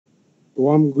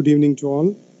Warm good evening to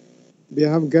all. We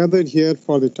have gathered here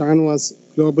for the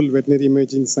TANUVAS Global Veterinary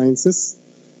Imaging Sciences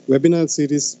Webinar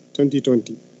Series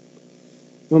 2020.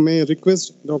 Now may I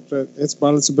request Dr. S.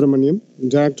 Balasubramaniam,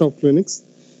 Director of Clinics,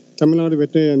 Tamil Nadu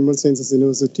Veterinary Animal Sciences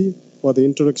University, for the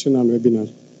introduction and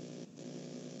webinar.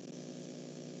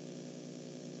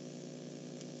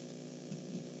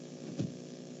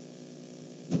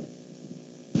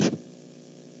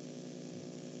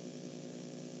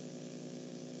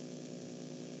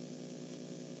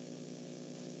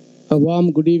 A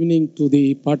warm good evening to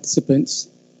the participants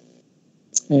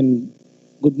and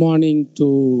good morning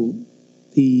to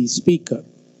the speaker.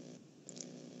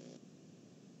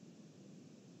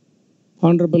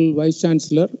 Honorable Vice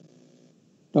Chancellor,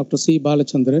 Dr. C.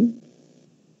 Balachandran,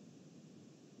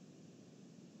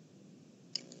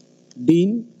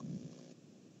 Dean,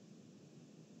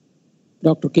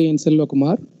 Dr. K. N.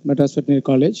 Selvakumar, Madras Veterinary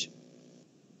College,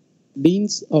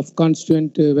 Deans of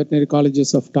Constituent Veterinary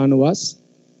Colleges of TANUVAS,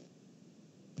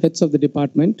 Heads of the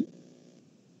Department,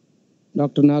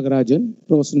 Dr. Nagarajan,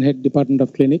 Professor and Head Department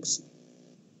of Clinics,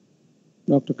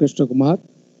 Dr. Krishna Kumar.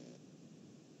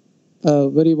 A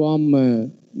very warm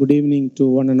good evening to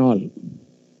one and all.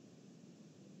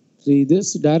 See,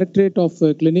 this Directorate of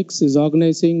Clinics is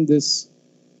organizing this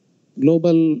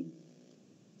Global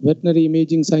Veterinary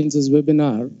Imaging Sciences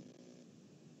webinar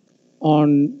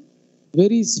on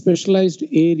very specialized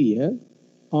area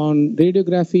on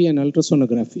radiography and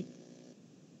ultrasonography.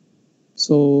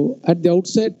 So at the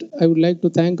outset, I would like to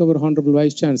thank our Honorable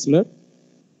Vice Chancellor,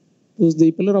 who's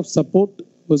the pillar of support,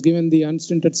 was given the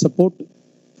unstinted support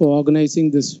for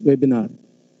organizing this webinar.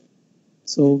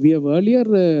 So we have earlier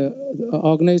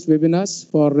organized webinars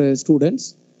for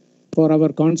students for our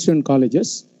constituent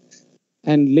colleges,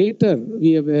 and later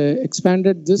we have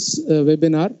expanded this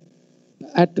webinar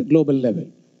at global level.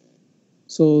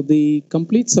 So the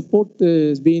complete support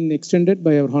is being extended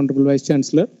by our Honorable Vice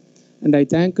Chancellor, and I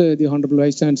thank the Honorable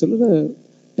Vice Chancellor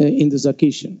in this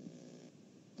occasion.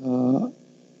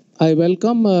 I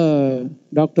welcome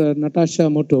Dr.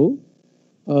 NATASHA MOOTOO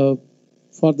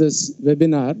for this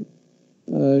webinar.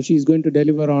 She is going to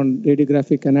deliver on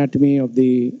radiographic anatomy of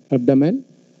the abdomen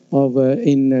of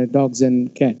in dogs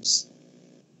and cats.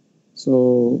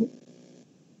 So,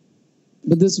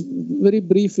 with this very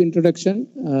brief introduction,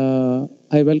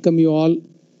 I welcome you all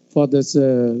for this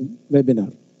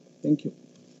webinar. Thank you.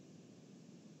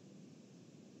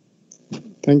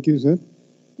 Thank you, sir.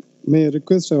 May I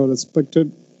request our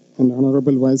respected and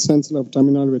Honorable Vice Chancellor of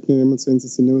Tamil Nadu Veterinary Animal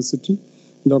Sciences University,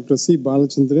 Dr. C.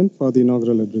 Balachandran, for the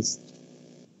inaugural address.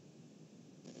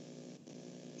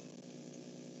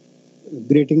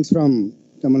 Greetings from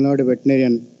Tamil Nadu Veterinary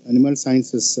and Animal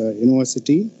Sciences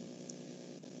University.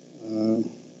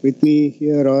 With me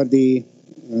here are the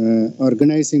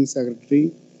Organizing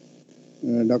Secretary,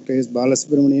 Dr. S.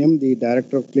 Balasubramaniam, the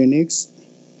Director of Clinics,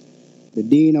 the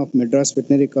Dean of Madras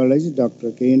Veterinary College,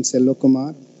 Dr. K. N.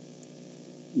 Selvakumar,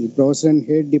 the Professor and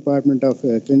Head Department of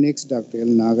Clinics, Dr. L.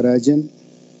 Nagarajan,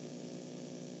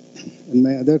 and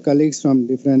my other colleagues from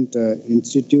different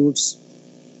institutes,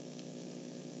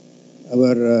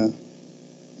 our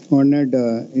honored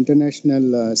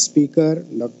international speaker,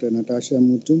 Dr. NATASHA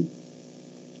MOOTOO,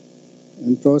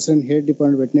 and Professor and Head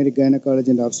Department of Veterinary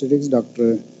Gynecology and Obstetrics,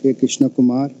 Dr. K. Krishna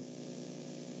Kumar,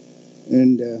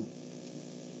 and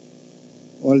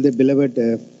all the beloved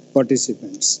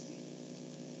participants.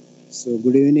 So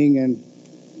good evening and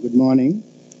good morning.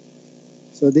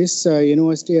 So this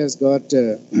university has got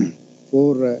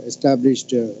 4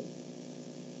 established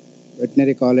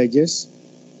veterinary colleges,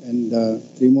 and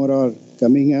 3 more are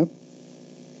coming up.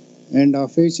 And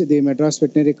of which the Madras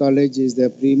Veterinary College is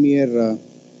the premier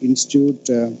institute,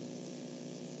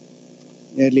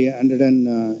 nearly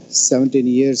 117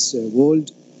 years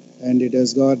old, and it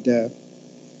has got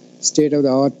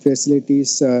state-of-the-art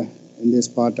facilities in this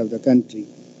part of the country.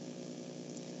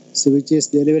 So which is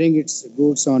delivering its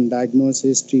goods on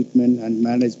diagnosis, treatment, and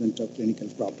management of clinical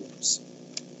problems.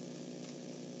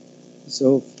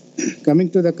 So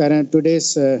coming to the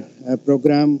today's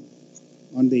program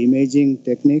on the imaging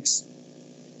techniques.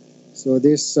 So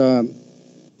this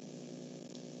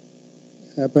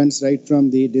happens right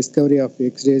from the discovery of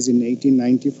X-rays in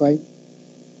 1895.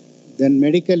 Then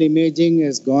medical imaging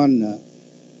has gone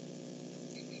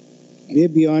way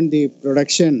beyond the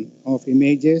production of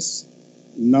images.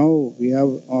 Now we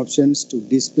have options to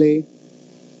display,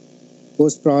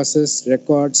 post-process,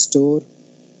 record, store,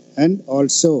 and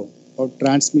also of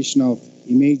transmission of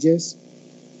images.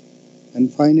 And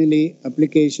finally,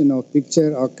 application of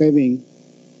picture archiving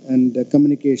and the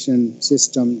communication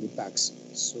system, the PACS.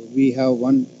 So we have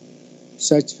one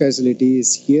such facility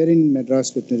is here in Madras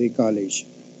Veterinary College.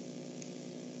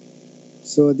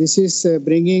 So this is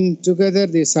bringing together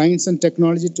the science and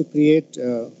technology to create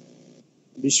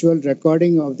visual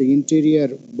recording of the interior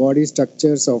body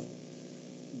structures of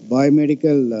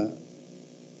biomedical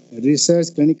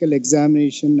research, clinical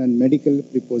examination, and medical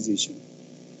preposition.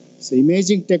 So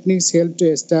imaging techniques help to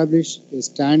establish a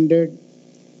standard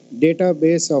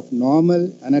database of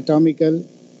normal anatomical,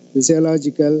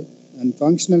 physiological, and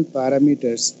functional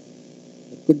parameters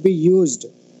that could be used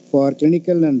for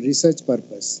clinical and research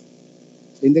purpose.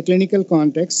 In the clinical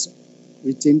context,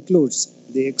 which includes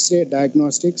the X-ray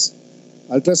diagnostics,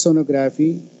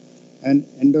 ultrasonography, and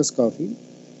endoscopy.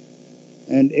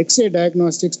 And X-ray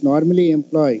diagnostics normally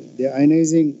employ the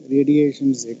ionizing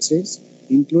radiations X-rays,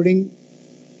 including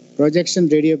projection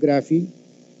radiography,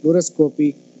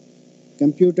 fluoroscopy,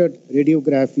 computed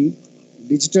radiography,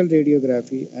 digital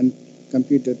radiography, and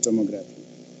computed tomography.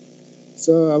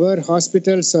 So our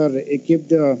hospitals are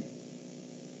equipped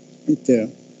with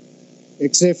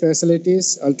X-ray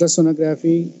facilities,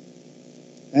 ultrasonography,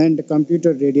 and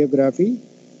computer radiography.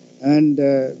 And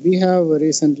we have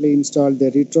recently installed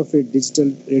the retrofit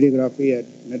digital radiography at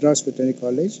Madras Veterinary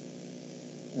College.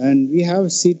 And we have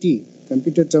CT,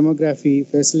 computer tomography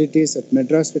facilities at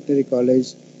Madras Veterinary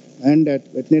College and at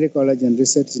Veterinary College and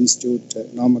Research Institute,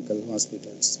 Namakkal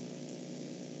hospitals.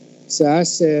 So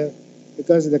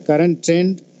because of the current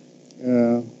trend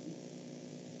in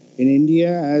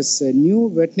India, as new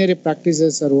veterinary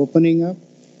practices are opening up,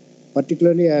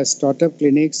 particularly as startup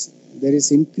clinics, there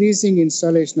is increasing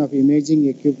installation of imaging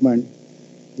equipment.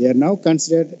 They are now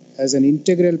considered as an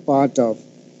integral part of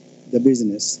the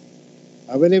business.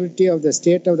 Availability of the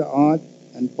state-of-the-art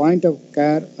and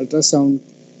point-of-care ultrasound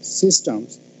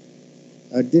systems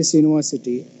at this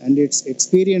university and its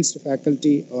experienced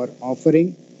faculty are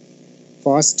offering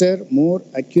faster, more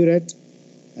accurate,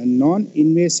 and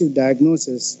non-invasive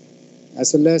diagnosis,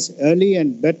 as well as early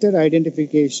and better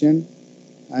identification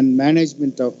and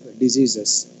management of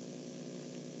diseases,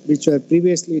 which were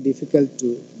previously difficult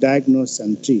to diagnose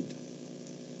and treat.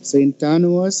 So in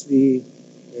TANUVAS, we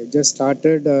just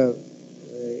started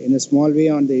in a small way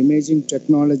on the imaging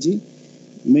technology,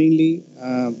 mainly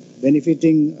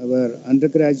benefiting our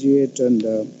undergraduate and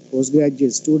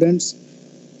postgraduate students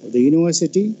of the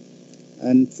university.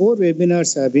 And 4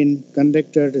 webinars have been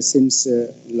conducted since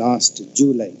last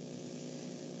July.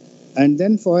 And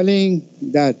then following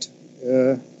that,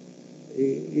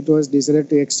 it was decided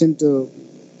to extend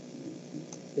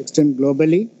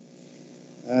globally.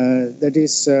 That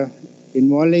is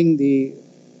involving the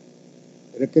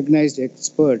recognized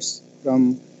experts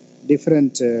from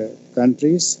different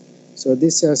countries. So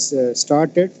this has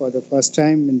started for the first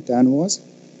time in TANUVAS.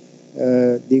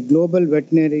 The Global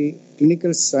Veterinary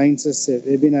Clinical Sciences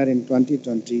webinar in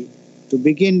 2020 to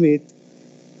begin with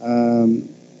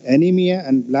anemia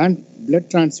and blood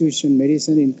transfusion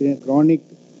medicine in chronic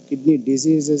kidney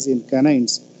diseases in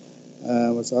canines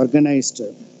was organized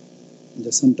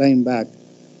some time back.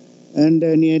 And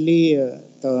nearly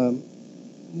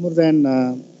more than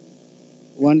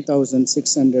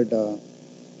 1,600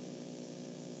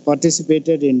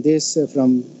 participated in this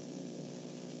from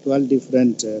 12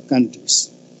 different countries.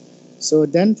 So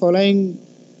then following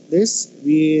this,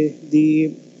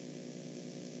 the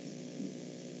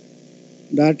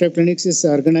Director of Clinics is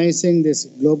organizing this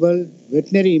Global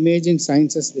Veterinary Imaging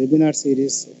Sciences webinar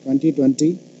series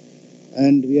 2020.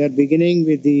 And we are beginning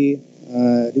with the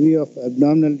review of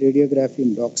abdominal radiography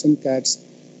in dogs and cats,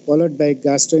 followed by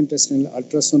gastrointestinal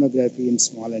ultrasonography in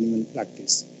small animal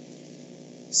practice.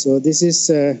 So this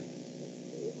is,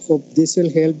 hope this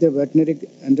will help the veterinary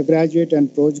undergraduate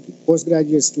and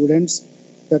postgraduate students,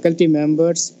 faculty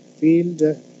members, field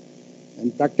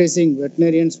and practicing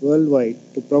veterinarians worldwide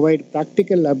to provide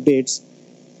practical updates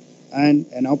and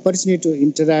an opportunity to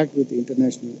interact with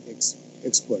international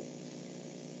experts.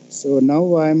 So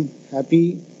now I'm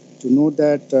happy to know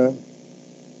that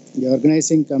the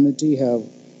organizing committee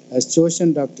has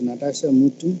chosen Dr. NATASHA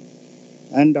MOOTOO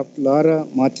and Dr. Laura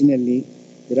Martinelli,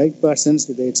 the right persons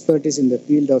with the expertise in the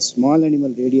field of small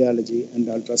animal radiology and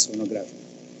ultrasonography.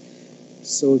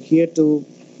 So here to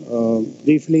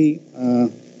briefly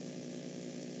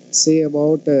say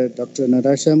about Dr.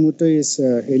 NATASHA MOOTOO is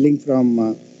hailing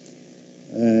from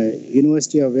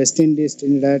University of West Indies,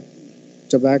 Trinidad,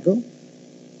 Tobago.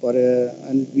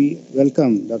 And we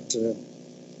welcome Dr.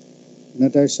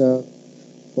 NATASHA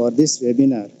for this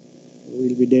webinar. We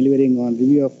will be delivering on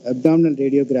review of abdominal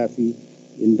radiography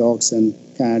in dogs and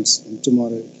cats, and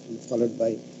tomorrow followed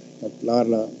by Dr.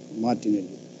 Laura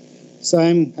Martinelli. So I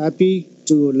am happy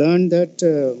to learn that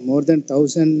more than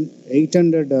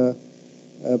 1,800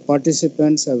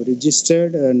 participants have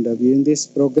registered and viewing this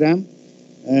program,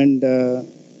 and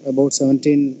about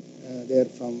 17, they are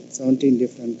from 17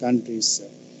 different countries.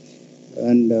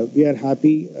 And we are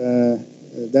happy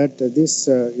that this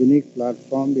unique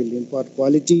platform will impart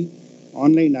quality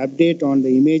online update on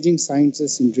the imaging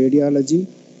sciences in radiology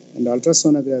and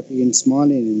ultrasonography in small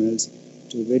animals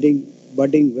to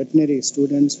budding veterinary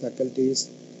students, faculties,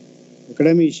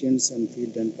 academicians, and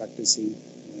field and practicing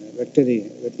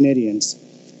veterinarians.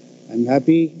 I'm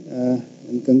happy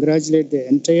and congratulate the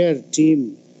entire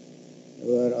team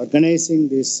who are organizing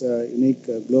this unique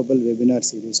global webinar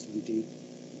series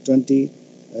 2020.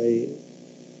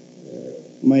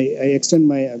 I extend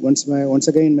once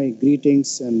again my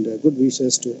greetings and good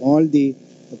wishes to all the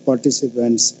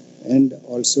participants and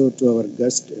also to our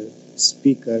guest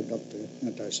speaker, Dr.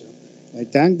 Natasha. I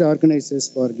thank the organizers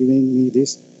for giving me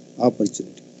this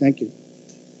opportunity. Thank you.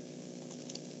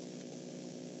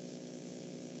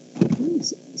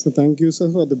 So thank you,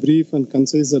 sir, for the brief and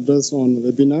concise address on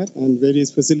the webinar and various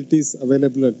facilities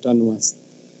available at TANUVAS.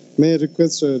 May I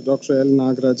request Dr. L.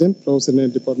 Nagarajan, Professor in the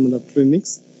Department of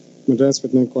Clinics, Madras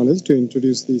Veterinary College, to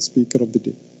introduce the speaker of the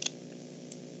day.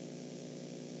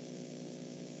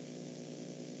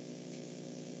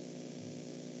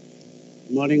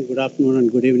 Good morning, good afternoon,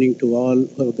 and good evening to all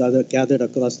who have gathered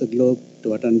across the globe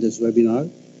to attend this webinar.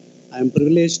 I am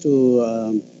privileged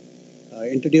to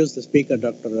introduce the speaker,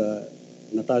 Dr.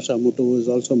 Natasha Mootoo, who is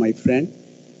also my friend.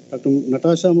 Dr.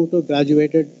 Natasha Mootoo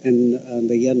graduated in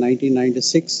the year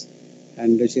 1996,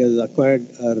 and she has acquired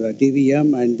her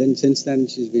DVM, and then since then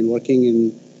she's been working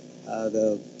in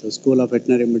the School of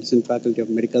Veterinary Medicine, Faculty of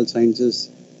Medical Sciences,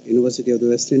 University of the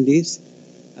West Indies,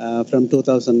 from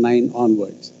 2009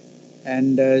 onwards.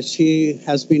 And she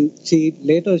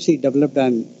developed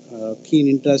a keen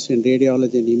interest in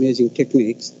radiology and imaging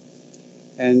techniques,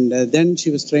 and then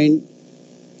she was trained.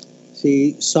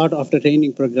 She sought after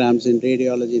training programs in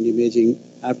radiology and imaging.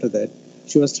 After that,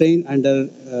 she was trained under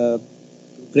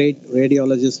great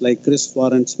radiologists like Chris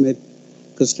Warren Smith,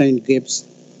 Christine Gibbs,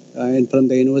 and from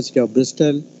the University of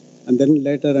Bristol, and then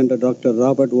later under Dr.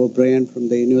 Robert O'Brien from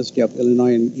the University of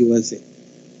Illinois in USA.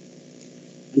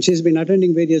 And she's been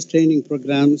attending various training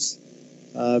programs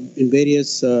in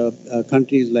various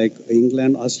countries like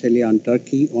England, Australia, and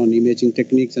Turkey on imaging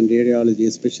techniques and radiology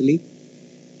especially.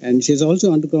 And she's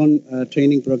also undergone a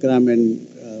training program in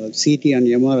CT and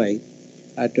MRI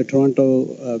at the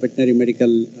Toronto Veterinary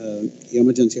Medical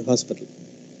Emergency Hospital.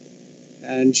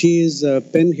 And she is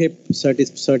PenHIP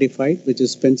certified, which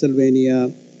is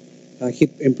Pennsylvania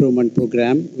Hip Improvement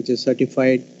Program, which is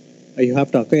certified. You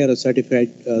have to acquire a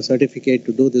certificate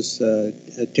to do this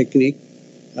technique,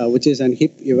 which is an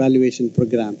hip evaluation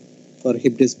program for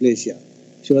hip dysplasia.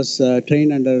 She was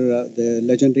trained under the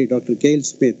legendary Dr. Gail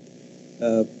Smith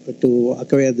to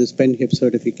acquire this PenHIP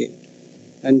certificate.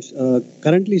 And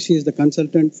currently she is the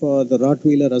consultant for the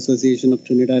Rottweiler Association of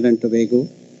Trinidad and Tobago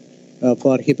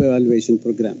for hip evaluation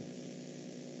program.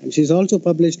 And she's also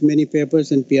published many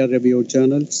papers in peer-reviewed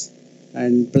journals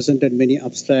and presented many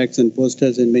abstracts and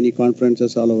posters in many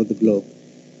conferences all over the globe.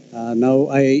 Now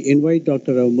I invite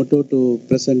Dr. Mootoo to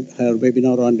present her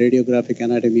webinar on radiographic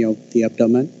anatomy of the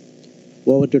abdomen.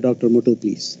 Over to Dr. Mootoo,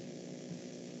 please.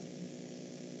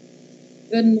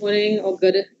 Good morning or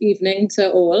good evening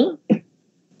to all.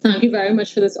 Thank you very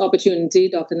much for this opportunity,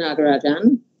 Dr.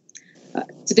 Nagarajan.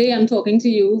 Today I'm talking to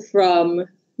you from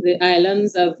the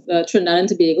islands of Trinidad and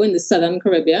Tobago in the Southern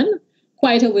Caribbean,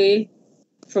 quite away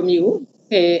from you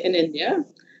here in India.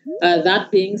 That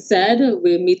being said,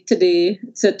 we meet today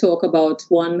to talk about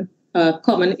one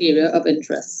common area of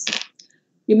interest.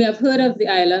 You may have heard of the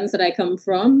islands that I come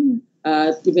from.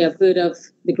 You may have heard of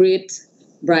the great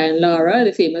Brian Lara,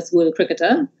 the famous world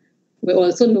cricketer. We're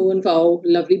also known for our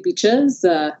lovely beaches,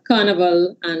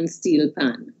 Carnival and Steel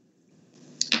Pan.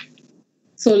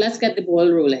 So let's get the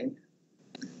ball rolling.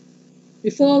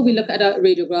 Before we look at our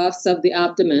radiographs of the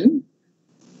abdomen,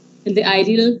 in the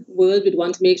ideal world, we'd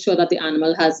want to make sure that the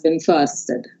animal has been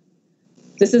fasted.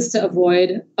 This is to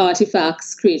avoid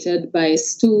artifacts created by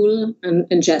stool and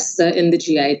ingesta in the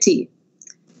GIT.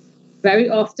 Very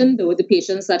often, though, the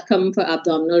patients that come for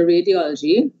abdominal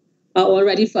radiology are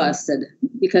already fasted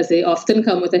because they often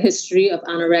come with a history of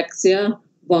anorexia,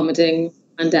 vomiting,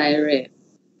 and diarrhea.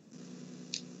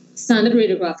 Standard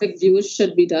radiographic views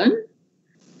should be done.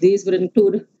 These would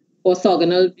include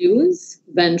orthogonal views,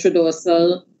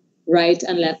 ventrodorsal, right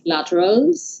and left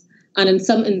laterals, and in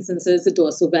some instances, the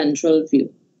dorsoventral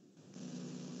view.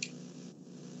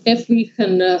 If we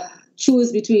can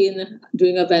choose between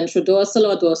doing a ventrodorsal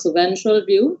or dorsoventral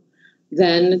view,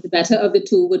 then the better of the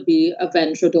two would be a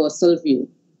ventrodorsal view.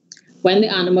 When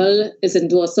the animal is in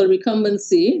dorsal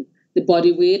recumbency, the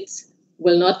body weight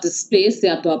will not displace the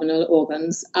abdominal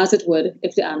organs as it would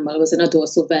if the animal was in a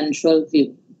dorsal-ventral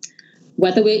view.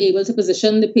 Whether we're able to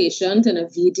position the patient in a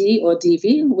VD or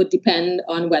DV would depend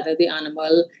on whether the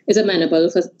animal is amenable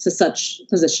to such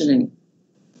positioning.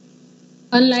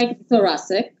 Unlike the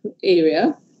thoracic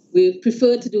area, we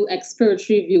prefer to do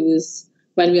expiratory views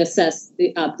when we assess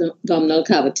the abdominal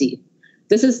cavity.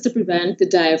 This is to prevent the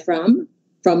diaphragm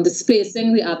from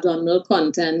displacing the abdominal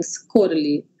contents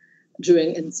caudally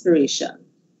during inspiration.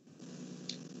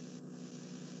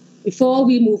 Before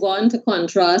we move on to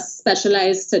contrast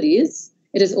specialized studies,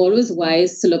 it is always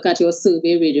wise to look at your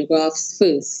survey radiographs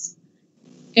first.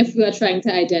 If we are trying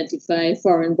to identify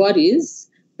foreign bodies,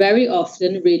 very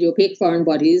often radiopaque foreign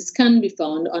bodies can be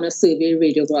found on a survey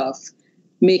radiograph,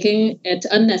 making it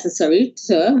unnecessary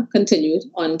to continue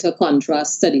on to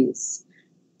contrast studies.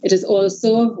 It is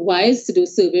also wise to do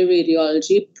survey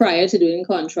radiology prior to doing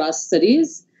contrast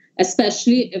studies,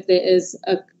 especially if there is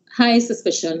a high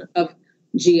suspicion of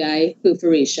GI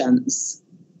perforations.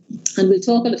 And we'll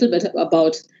talk a little bit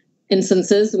about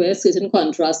instances where certain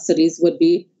contrast studies would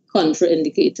be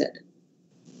contraindicated.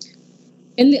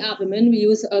 In the abdomen, we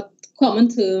use a common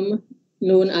term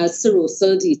known as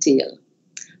serosal detail.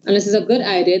 And this is a good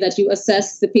idea that you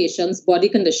assess the patient's body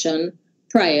condition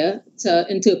prior to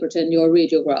interpreting your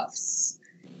radiographs.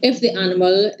 If the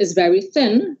animal is very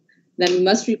thin, then we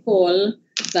must recall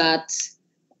that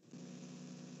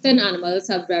thin animals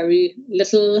have very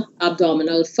little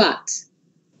abdominal fat.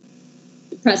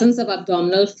 The presence of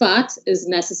abdominal fat is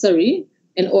necessary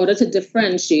in order to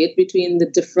differentiate between the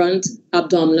different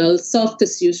abdominal soft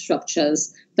tissue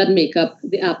structures that make up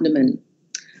the abdomen.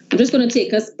 I'm just going to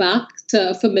take us back to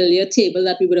a familiar table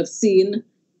that we would have seen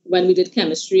when we did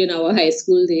chemistry in our high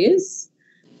school days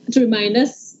to remind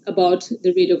us about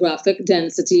the radiographic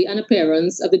density and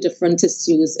appearance of the different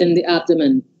tissues in the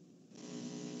abdomen.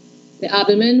 The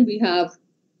abdomen, we have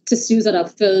tissues that are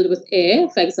filled with air,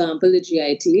 for example, the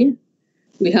GIT.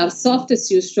 We have soft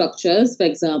tissue structures, for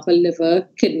example, liver,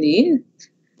 kidney.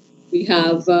 We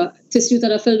have tissues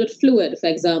that are filled with fluid, for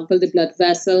example, the blood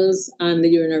vessels and the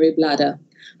urinary bladder.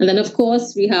 And then, of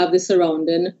course, we have the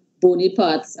surrounding bony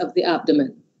parts of the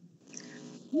abdomen.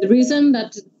 The reason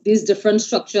that these different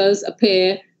structures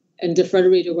appear in different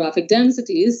radiographic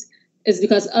densities is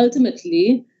because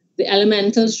ultimately the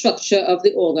elemental structure of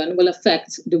the organ will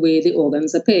affect the way the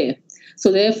organs appear.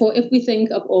 So therefore, if we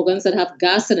think of organs that have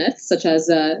gas in it, such as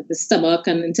the stomach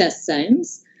and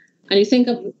intestines, and you think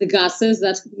of the gases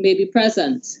that may be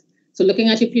present. So looking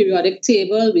at your periodic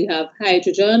table, we have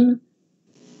hydrogen,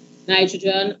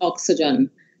 nitrogen, oxygen.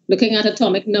 Looking at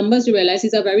atomic numbers, you realize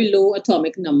these are very low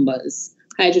atomic numbers.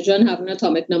 Hydrogen have an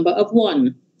atomic number of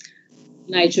 1,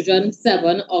 nitrogen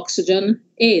 7, oxygen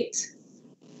 8,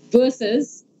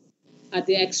 versus at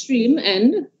the extreme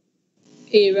end,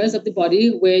 areas of the body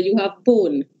where you have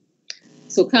bone.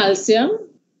 So calcium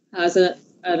has an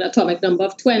atomic number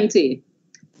of 20,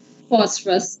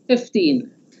 phosphorus 15.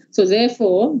 So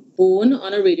therefore, bone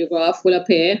on a radiograph will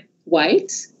appear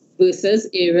white versus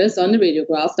areas on the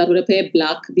radiograph that would appear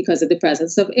black because of the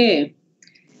presence of air.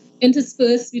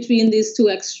 Interspersed between these two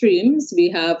extremes, we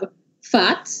have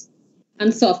fat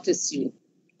and soft tissue.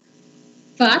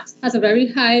 Fat has a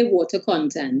very high water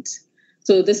content.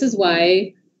 So this is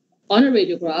why on a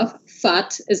radiograph,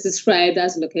 fat is described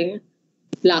as looking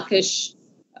blackish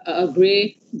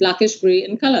gray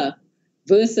in color,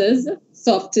 versus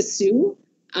soft tissue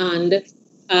and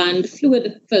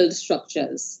fluid-filled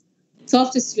structures.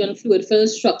 Soft tissue and fluid-filled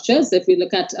structures, if we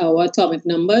look at our atomic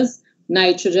numbers,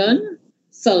 nitrogen,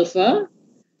 sulfur,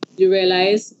 you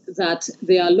realize that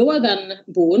they are lower than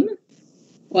bone,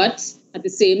 but at the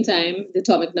same time, the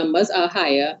atomic numbers are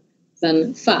higher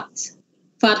than fat.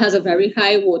 Fat has a very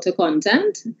high water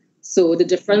content, so the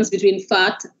difference between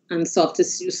fat and soft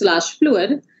tissue /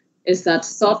 fluid is that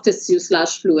soft tissue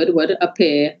 / fluid would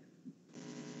appear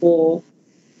more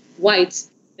white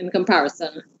in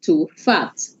comparison to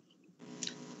fat.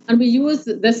 And we use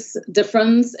this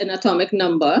difference in atomic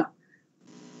number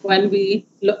when we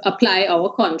apply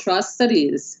our contrast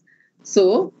studies.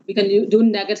 So we can do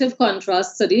negative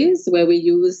contrast studies where we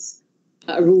use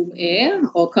room air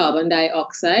or carbon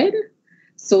dioxide.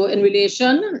 So in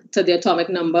relation to the atomic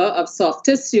number of soft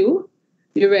tissue,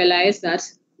 you realize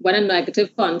that when a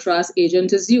negative contrast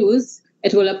agent is used,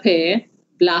 it will appear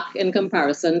black in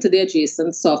comparison to the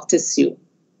adjacent soft tissue.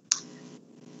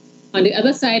 On the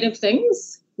other side of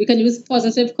things, we can use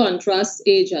positive contrast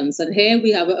agents. And here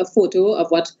we have a photo of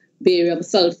what barium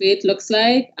sulfate looks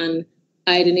like and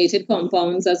iodinated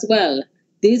compounds as well.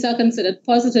 These are considered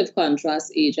positive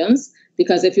contrast agents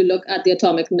because if you look at the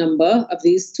atomic number of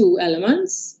these two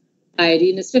elements,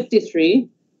 iodine is 53,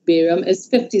 barium is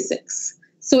 56.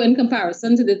 So in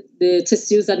comparison to the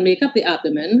tissues that make up the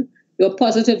abdomen, your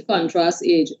positive contrast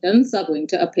agents are going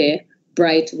to appear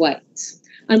bright white.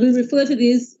 And we'll refer to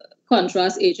these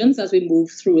contrast agents as we move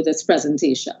through this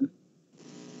presentation.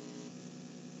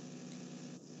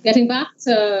 Getting back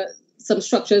to some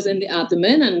structures in the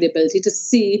abdomen and the ability to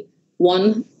see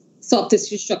one soft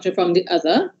tissue structure from the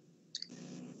other,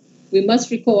 we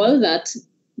must recall that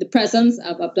the presence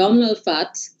of abdominal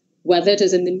fat, whether it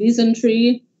is in the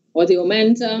mesentery or the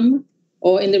omentum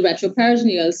or in the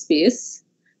retroperitoneal space,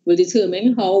 will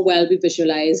determine how well we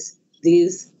visualize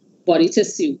these body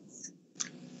tissues.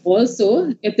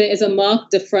 Also, if there is a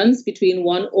marked difference between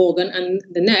one organ and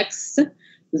the next,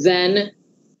 then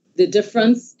the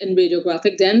difference in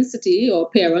radiographic density or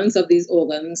appearance of these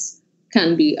organs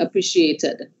can be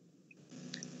appreciated.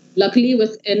 Luckily,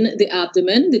 within the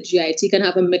abdomen, the GIT can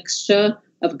have a mixture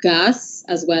of gas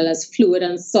as well as fluid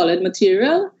and solid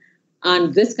material,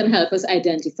 and this can help us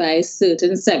identify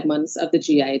certain segments of the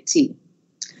GIT.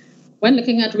 When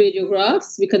looking at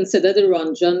radiographs, we consider the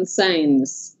Röntgen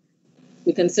signs.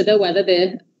 We consider whether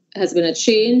there has been a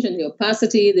change in the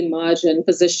opacity, the margin,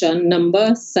 position,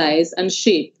 number, size, and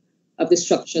shape of the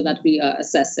structure that we are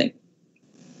assessing.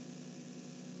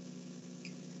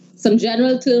 Some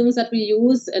general terms that we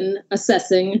use in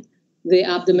assessing the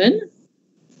abdomen.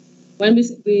 When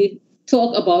we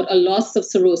talk about a loss of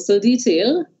serosal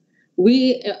detail,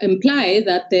 we imply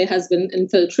that there has been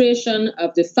infiltration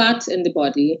of the fat in the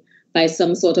body by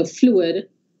some sort of fluid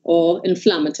or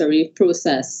inflammatory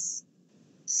process.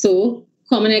 So,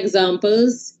 common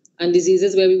examples and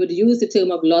diseases where we would use the term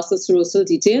of loss of serosal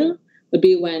detail would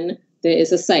be when there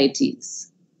is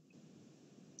ascites.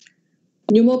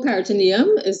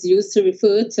 Pneumoperitoneum is used to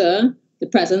refer to the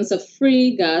presence of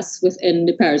free gas within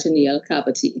the peritoneal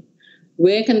cavity.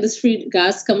 Where can this free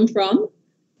gas come from?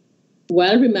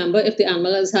 Well, remember, if the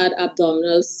animal has had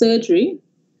abdominal surgery,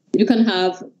 you can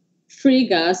have free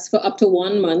gas for up to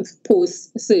 1 month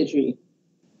post-surgery.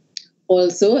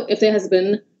 Also, if there has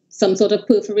been some sort of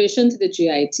perforation to the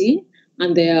GIT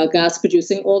and there are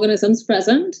gas-producing organisms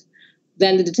present,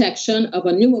 then the detection of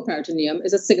a pneumoperitoneum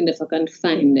is a significant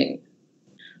finding.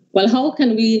 Well, how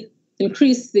can we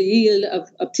increase the yield of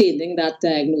obtaining that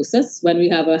diagnosis when we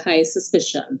have a high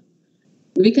suspicion?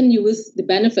 We can use the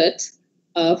benefit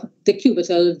of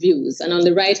decubital views. And on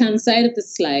the right-hand side of the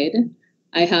slide,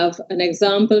 I have an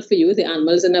example for you. The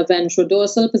animal is in a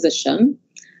ventrodorsal position,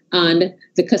 and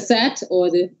the cassette or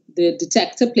the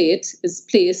detector plate is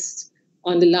placed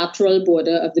on the lateral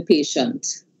border of the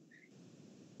patient.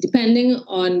 Depending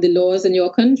on the laws in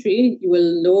your country, you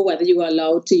will know whether you are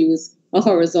allowed to use a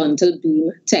horizontal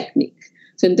beam technique.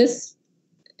 So in this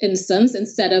instance,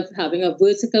 instead of having a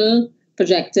vertical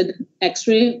projected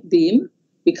X-ray beam,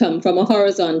 we come from a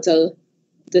horizontal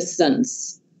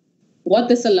distance. What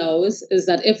this allows is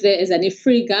that if there is any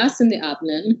free gas in the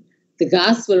abdomen, the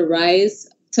gas will rise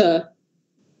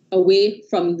away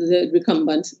from the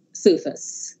recumbent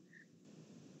surface.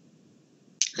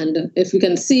 And if you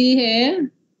can see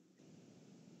here,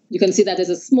 you can see that there's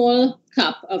a small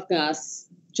cap of gas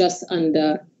just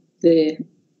under the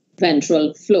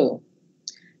ventral floor.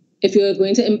 If you're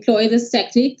going to employ this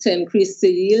technique to increase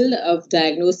the yield of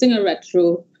diagnosing a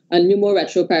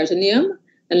pneumoretroperitoneum,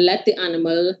 and let the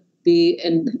animal be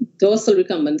in dorsal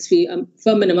recumbency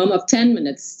for a minimum of 10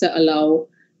 minutes to allow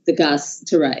the gas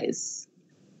to rise.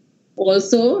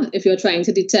 Also, if you're trying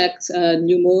to detect a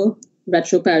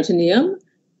pneumoretroperitoneum,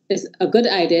 it's a good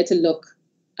idea to look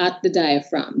at the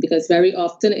diaphragm, because very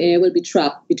often air will be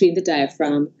trapped between the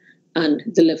diaphragm and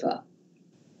the liver.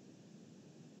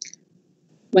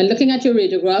 When looking at your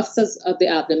radiographs of the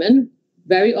abdomen,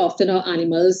 very often our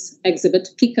animals exhibit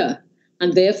pica,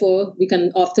 and therefore we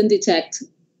can often detect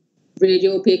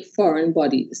radio-opaque foreign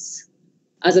bodies.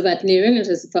 As a veterinarian, it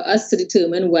is for us to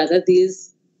determine whether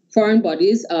these foreign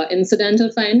bodies are incidental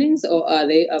findings or are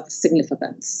they of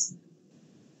significance.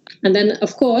 And then,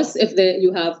 of course, if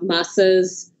you have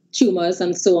masses, tumors,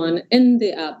 and so on in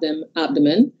the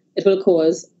abdomen, it will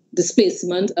cause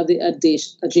displacement of the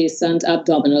adjacent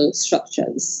abdominal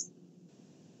structures.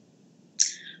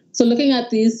 So looking at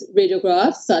these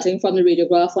radiographs, starting from the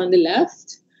radiograph on the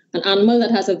left, an animal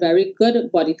that has a very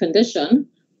good body condition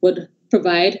would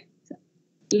provide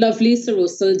lovely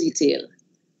serosal detail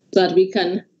so that we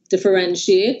can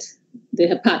differentiate the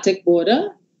hepatic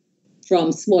border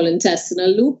from small intestinal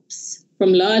loops,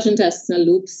 from large intestinal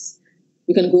loops.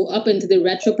 We can go up into the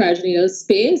retroperitoneal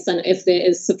space, and if there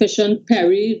is sufficient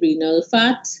perirenal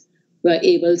fat, we're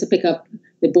able to pick up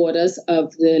the borders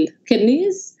of the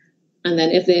kidneys And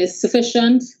then if there's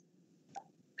sufficient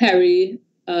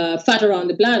fat around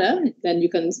the bladder, then you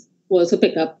can also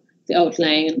pick up the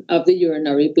outline of the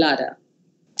urinary bladder.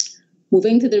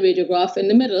 Moving to the radiograph in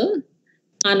the middle,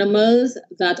 animals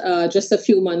that are just a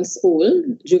few months old,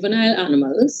 juvenile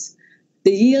animals,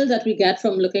 the yield that we get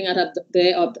from looking at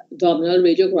their abdominal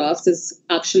radiographs is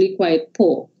actually quite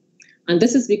poor. And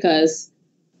this is because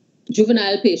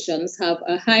juvenile patients have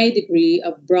a high degree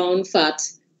of brown fat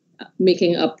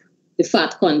making up the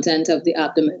fat content of the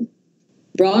abdomen.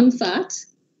 Brown fat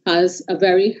has a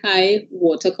very high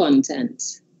water content.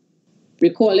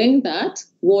 Recalling that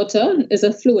water is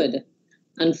a fluid,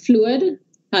 and fluid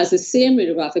has the same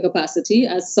radiographic opacity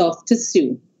as soft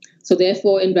tissue. So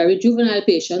therefore, in very juvenile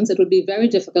patients, it would be very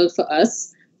difficult for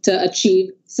us to achieve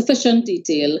sufficient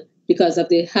detail because of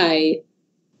the high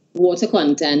water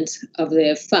content of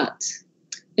their fat.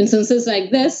 Instances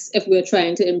like this, if we're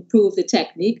trying to improve the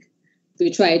technique, we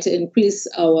try to increase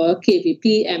our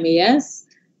KVP, MAS,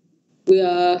 we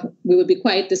would be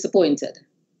quite disappointed,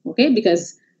 okay?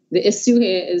 Because the issue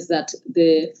here is that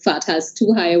the fat has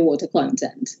too high a water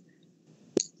content.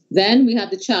 Then we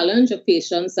have the challenge of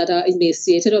patients that are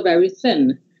emaciated or very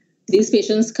thin. These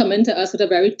patients come into us with a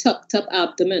very tucked up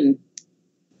abdomen.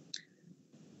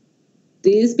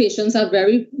 These patients have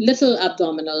very little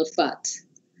abdominal fat.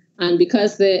 And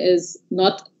because there is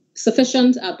not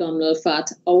sufficient abdominal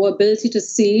fat, our ability to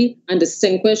see and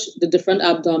distinguish the different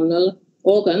abdominal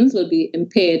organs will be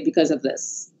impaired because of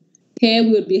this. Here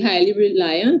we would be highly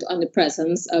reliant on the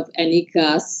presence of any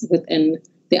gas within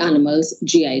the animal's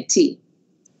GIT.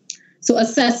 So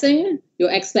assessing your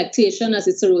expectation as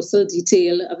a serosal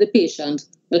detail of the patient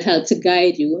will help to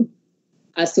guide you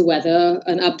as to whether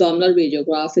an abdominal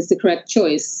radiograph is the correct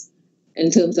choice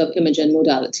in terms of imaging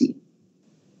modality.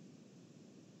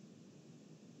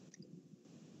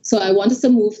 So I want us to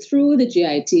move through the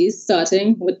GITs,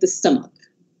 starting with the stomach.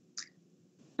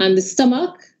 And the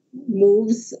stomach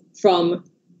moves from,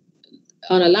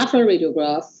 on a lateral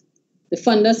radiograph, the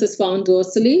fundus is found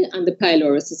dorsally and the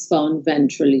pylorus is found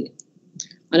ventrally.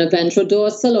 On a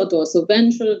ventrodorsal or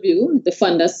dorsoventral view, the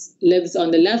fundus lives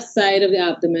on the left side of the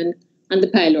abdomen and the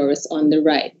pylorus on the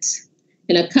right.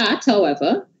 In a cat,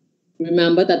 however,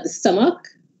 remember that the stomach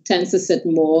tends to sit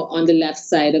more on the left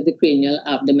side of the cranial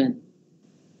abdomen.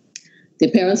 The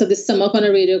appearance of the stomach on a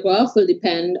radiograph will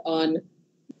depend on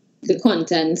the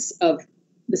contents of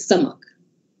the stomach.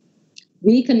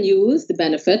 We can use the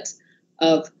benefit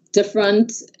of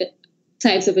different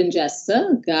types of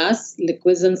ingesta, gas,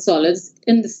 liquids, and solids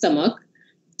in the stomach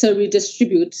to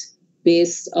redistribute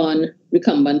based on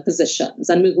recumbent positions.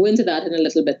 And we'll go into that in a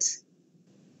little bit.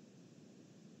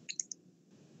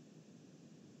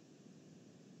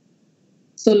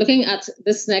 So looking at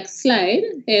this next slide,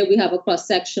 here we have a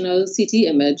cross-sectional CT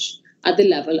image at the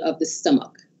level of the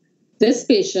stomach. This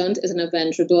patient is in a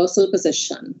ventrodorsal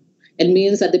position. It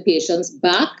means that the patient's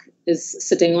back is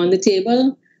sitting on the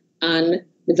table and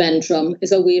the ventrum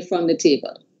is away from the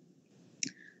table.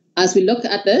 As we look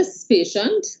at this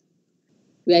patient,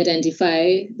 we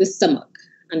identify the stomach.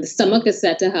 And the stomach is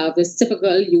said to have this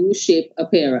typical U-shaped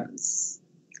appearance.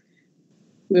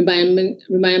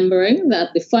 Remembering that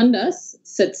the fundus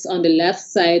sits on the left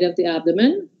side of the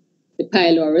abdomen, the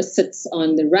pylorus sits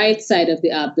on the right side of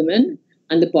the abdomen,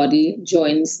 and the body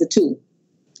joins the two.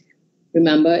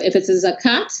 Remember, if it is a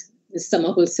cat, the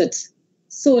stomach will sit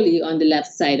solely on the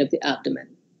left side of the abdomen.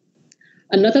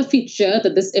 Another feature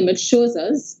that this image shows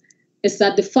us is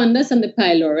that the fundus and the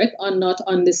pyloric are not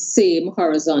on the same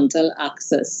horizontal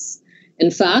axis. In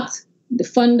fact, the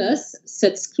fundus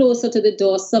sits closer to the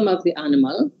dorsum of the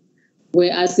animal,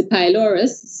 whereas the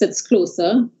pylorus sits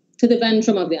closer to the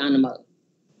ventrum of the animal.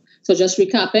 So just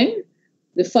recapping,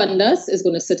 the fundus is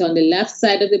going to sit on the left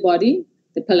side of the body.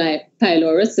 The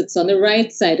pylorus sits on the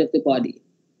right side of the body.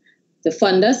 The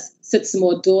fundus sits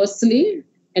more dorsally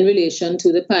in relation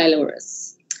to the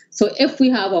pylorus. So if we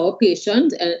have our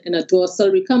patient in a dorsal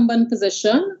recumbent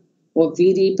position or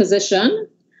VD position,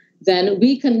 then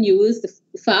we can use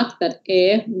the fact that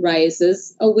air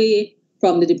rises away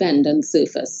from the dependent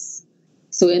surface.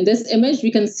 So in this image,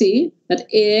 we can see that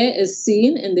air is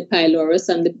seen in the pylorus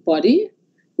and the body,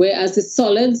 whereas the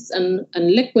solids and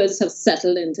liquids have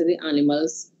settled into the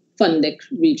animal's fundic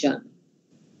region.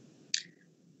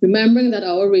 Remembering that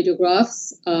our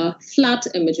radiographs are flat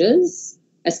images,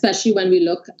 especially when we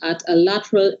look at a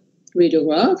lateral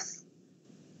radiograph.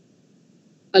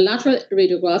 A lateral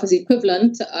radiograph is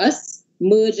equivalent to us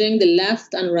merging the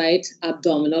left and right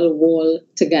abdominal wall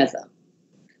together.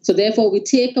 So therefore, we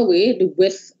take away the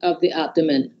width of the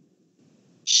abdomen.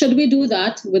 Should we do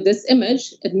that with this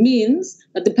image, it means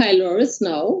that the pylorus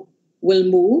now will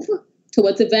move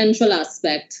towards the ventral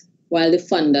aspect, while the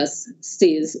fundus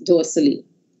stays dorsally.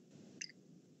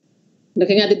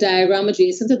 Looking at the diagram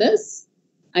adjacent to this,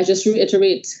 I just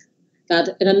reiterate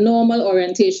that in a normal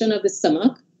orientation of the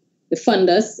stomach, the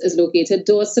fundus is located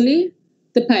dorsally,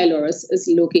 the pylorus is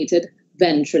located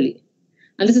ventrally.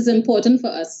 And this is important for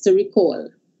us to recall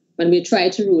when we try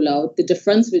to rule out the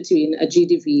difference between a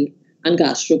GDV and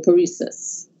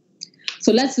gastroparesis.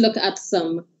 So let's look at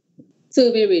some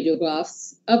survey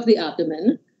radiographs of the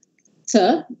abdomen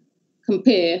to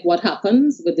compare what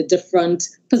happens with the different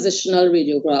positional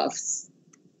radiographs.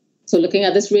 So looking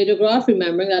at this radiograph,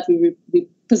 remembering that we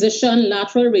position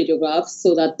lateral radiographs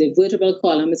so that the vertebral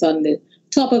column is on the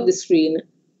top of the screen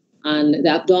and the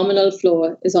abdominal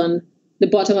floor is on the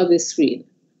bottom of the screen.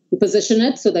 We position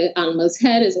it so the animal's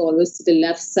head is always to the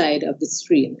left side of the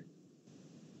screen.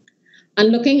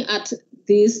 And looking at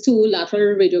these two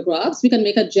lateral radiographs, we can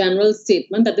make a general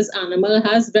statement that this animal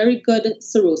has very good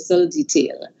serosal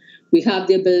detail. We have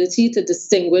the ability to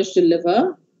distinguish the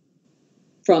liver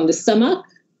from the stomach,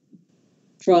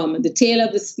 from the tail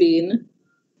of the spleen,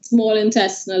 small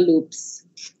intestinal loops,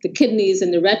 the kidneys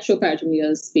in the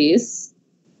retroperitoneal space,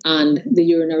 and the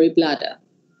urinary bladder.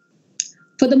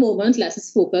 For the moment, let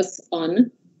us focus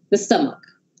on the stomach.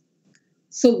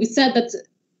 So we said that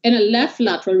in a left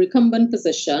lateral recumbent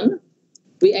position,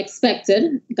 we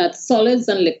expected that solids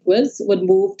and liquids would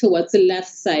move towards the left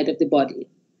side of the body,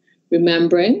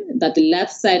 remembering that the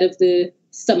left side of the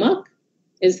stomach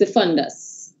is the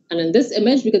fundus. And in this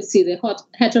image, we could see the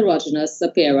heterogeneous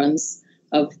appearance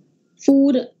of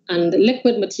food and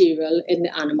liquid material in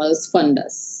the animal's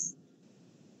fundus.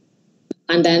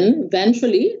 And then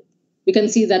ventrally, we can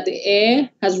see that the air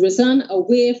has risen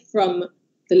away from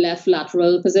the left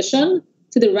lateral position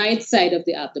to the right side of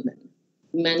the abdomen.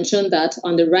 We mentioned that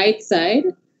on the right side,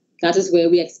 that is where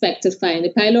we expect to find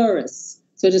the pylorus.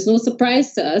 So it is no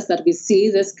surprise to us that we see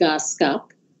this gas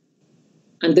cap,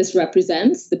 and this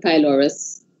represents the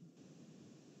pylorus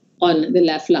on the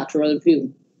left lateral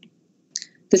view.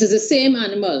 This is the same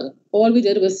animal. All we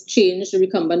did was change the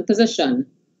recumbent position.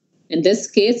 In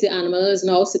this case, the animal is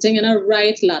now sitting in a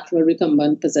right lateral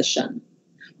recumbent position.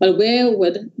 Well, where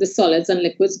would the solids and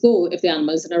liquids go if the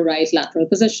animal is in a right lateral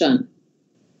position?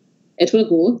 It will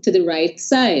go to the right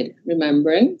side,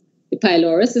 remembering the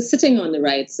pylorus is sitting on the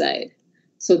right side.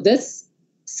 So this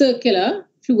circular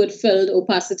fluid-filled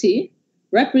opacity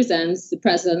represents the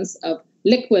presence of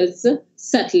liquids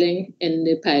settling in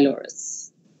the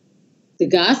pylorus. The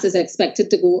gas is expected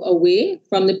to go away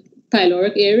from the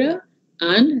pyloric area,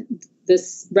 and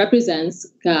this represents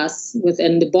gas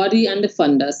within the body and the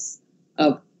fundus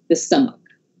of the stomach.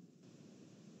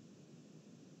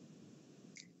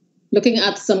 Looking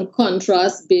at some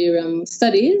contrast barium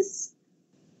studies,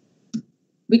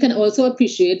 we can also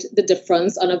appreciate the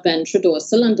difference on a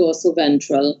ventrodorsal and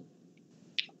dorsoventral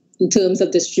in terms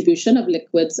of distribution of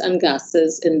liquids and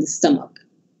gases in the stomach.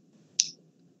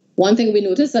 One thing we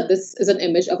notice that this is an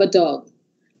image of a dog,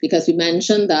 because we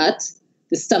mentioned that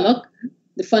the stomach,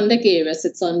 the fundic area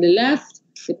sits on the left,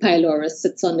 the pylorus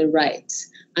sits on the right.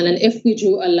 And then if we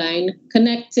drew a line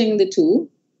connecting the two,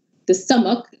 the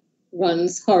stomach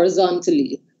runs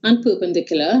horizontally and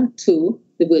perpendicular to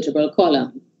the vertebral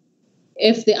column.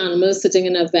 If the animal is sitting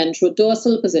in a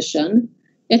ventrodorsal position,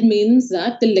 it means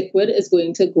that the liquid is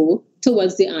going to go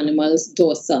towards the animal's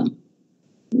dorsum.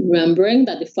 Remembering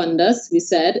that the fundus, we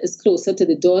said, is closer to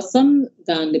the dorsum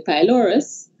than the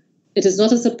pylorus, it is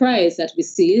not a surprise that we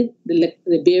see the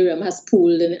barium has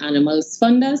pooled in the animal's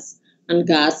fundus and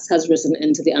gas has risen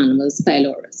into the animal's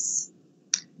pylorus.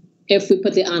 If we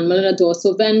put the animal in a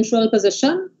dorsoventral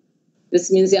position,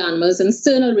 this means the animal is in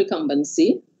sternal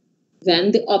recumbency,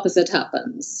 then the opposite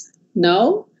happens.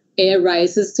 Now, air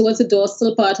rises towards the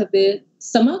dorsal part of the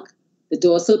stomach. The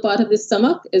dorsal part of the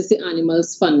stomach is the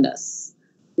animal's fundus.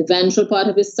 The ventral part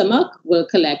of the stomach will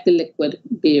collect the liquid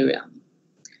barium.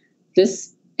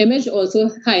 This image also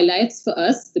highlights for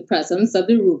us the presence of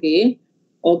the rugae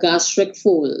or gastric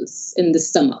folds in the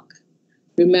stomach.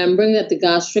 Remembering that the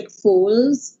gastric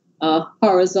folds are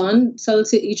horizontal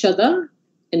to each other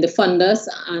in the fundus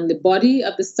and the body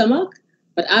of the stomach,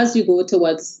 but as you go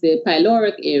towards the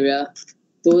pyloric area,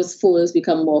 those folds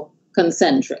become more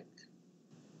concentric.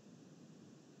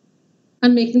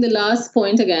 And making the last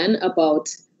point again about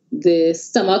the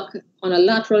stomach on a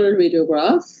lateral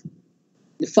radiograph,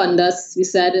 the fundus, we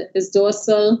said, is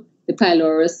dorsal, the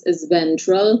pylorus is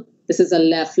ventral. This is a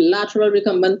left lateral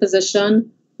recumbent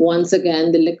position. Once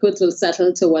again, the liquids will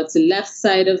settle towards the left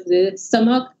side of the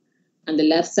stomach, and the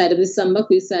left side of the stomach,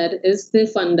 we said, is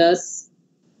the fundus,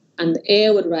 and the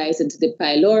air would rise into the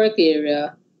pyloric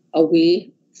area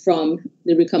away from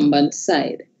the recumbent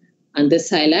side. And this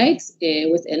highlights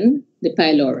air within the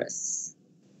pylorus.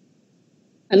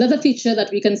 Another feature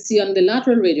that we can see on the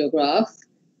lateral radiograph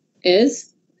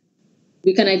is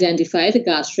we can identify the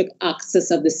gastric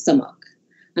axis of the stomach.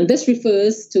 And this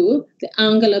refers to the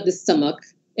angle of the stomach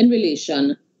in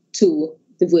relation to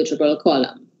the vertebral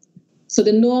column. So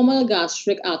the normal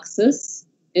gastric axis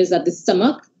is that the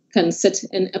stomach can sit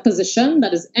in a position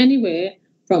that is anywhere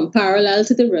from parallel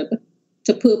to the rib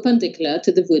to perpendicular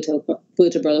to the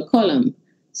vertebral column.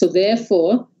 So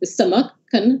therefore, the stomach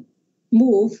can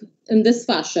move in this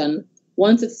fashion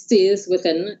once it stays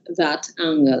within that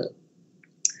angle.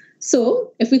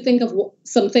 So if we think of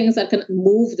some things that can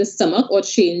move the stomach or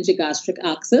change the gastric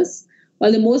axis,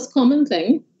 well, the most common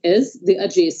thing is the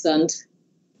adjacent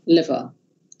liver.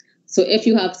 So if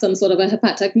you have some sort of a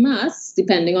hepatic mass,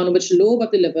 depending on which lobe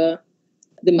of the liver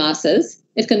the mass is,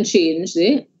 it can change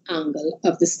the angle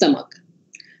of the stomach.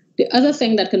 The other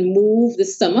thing that can move the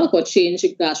stomach or change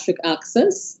the gastric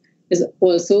axis is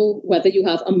also whether you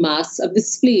have a mass of the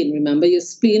spleen. Remember, your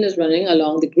spleen is running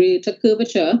along the greater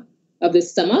curvature of the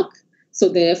stomach. So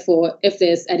therefore, if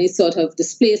there's any sort of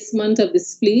displacement of the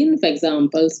spleen, for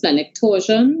example, splenic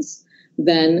torsions,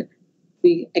 then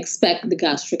we expect the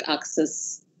gastric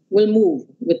axis will move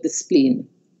with the spleen.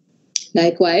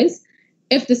 Likewise,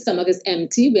 if the stomach is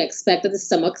empty, we expect that the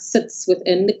stomach sits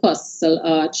within the costal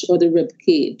arch or the rib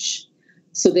cage.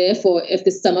 So therefore, if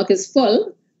the stomach is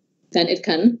full, then it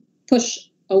can push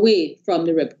away from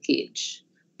the rib cage,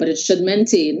 but it should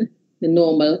maintain the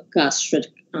normal gastric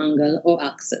angle or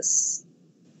axis.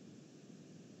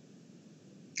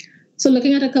 So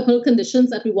looking at a couple of conditions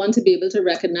that we want to be able to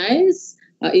recognize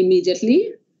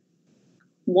immediately,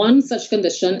 one such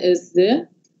condition is the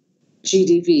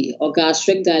GDV, or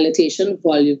gastric dilatation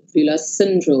volvulus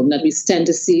syndrome, that we tend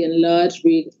to see in large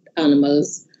breed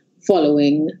animals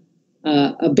following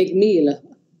a big meal.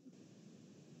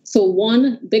 So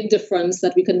one big difference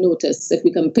that we can notice if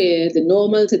we compare the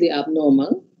normal to the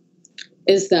abnormal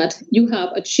is that you have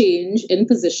a change in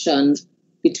position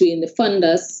between the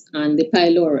fundus and the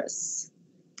pylorus.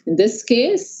 In this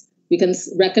case, we can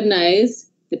recognize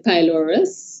the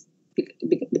pylorus.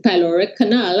 The pyloric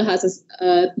canal has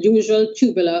a usual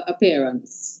tubular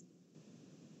appearance.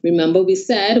 Remember, we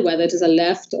said whether it is a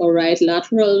left or right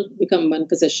lateral recumbent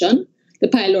position, the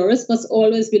pylorus must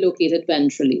always be located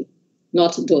ventrally,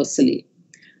 not dorsally.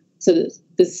 So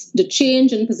the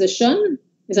change in position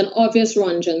is an obvious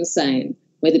Röntgen sign,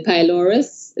 where the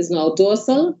pylorus is now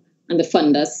dorsal and the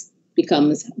fundus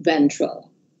becomes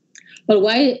ventral. But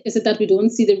why is it that we don't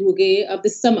see the rugae of the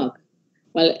stomach?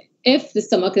 Well, if the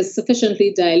stomach is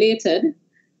sufficiently dilated,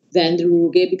 then the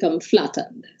rugae become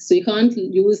flattened. So you can't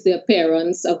use the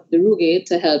appearance of the rugae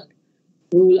to help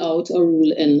rule out or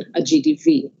rule in a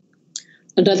GDV.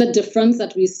 Another difference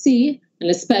that we see, and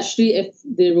especially if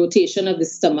the rotation of the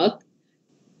stomach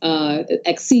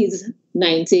exceeds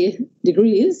 90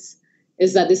 degrees,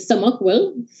 is that the stomach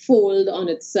will fold on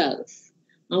itself.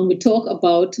 And we talk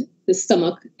about the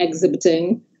stomach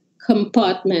exhibiting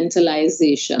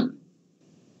compartmentalization.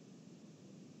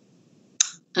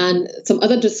 And some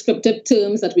other descriptive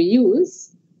terms that we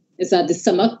use is that the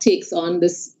stomach takes on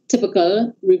this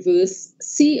typical reverse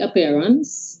C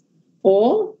appearance,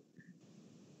 or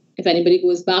if anybody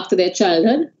goes back to their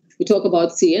childhood, we talk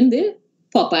about seeing the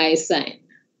Popeye sign.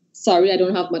 Sorry, I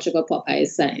don't have much of a Popeye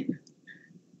sign.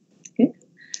 Okay.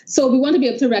 So we want to be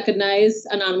able to recognize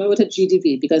an animal with a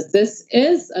GDV because this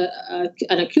is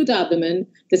an acute abdomen.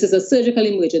 This is a surgical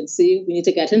emergency. We need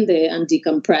to get in there and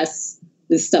decompress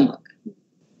the stomach.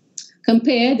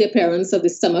 Compare the appearance of the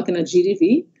stomach in a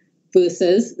GDV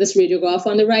versus this radiograph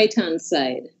on the right-hand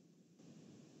side.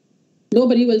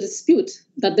 Nobody will dispute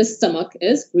that this stomach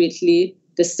is greatly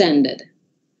distended.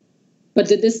 But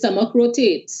did this stomach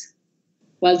rotate?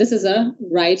 Well, this is a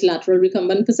right lateral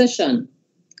recumbent position.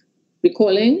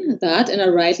 Recalling that in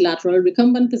a right lateral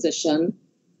recumbent position,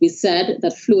 we said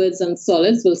that fluids and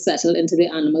solids will settle into the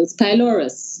animal's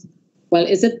pylorus. Well,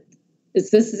 is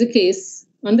this the case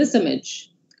on this image?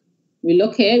 We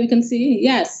look here, we can see,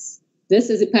 yes,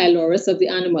 this is the pylorus of the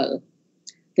animal.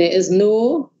 There is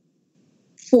no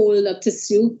fold of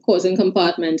tissue causing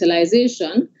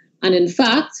compartmentalization. And in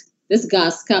fact, this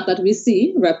gas cap that we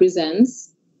see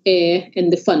represents air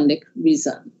in the fundic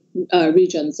region.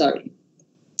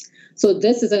 So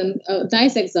this is a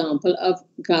nice example of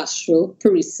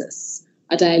gastroparesis,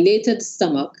 a dilated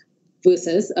stomach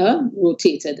versus a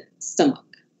rotated stomach.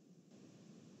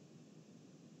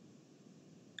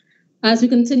 As we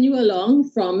continue along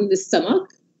from the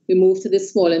stomach, we move to the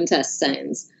small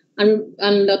intestines.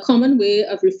 And a common way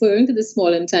of referring to the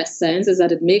small intestines is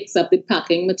that it makes up the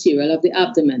packing material of the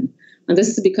abdomen. And this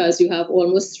is because you have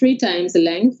almost 3 times the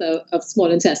length of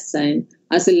small intestine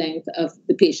as the length of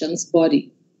the patient's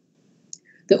body.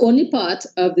 The only part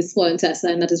of the small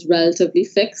intestine that is relatively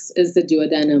fixed is the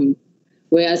duodenum,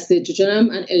 whereas the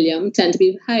jejunum and ileum tend to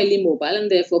be highly mobile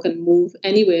and therefore can move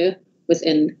anywhere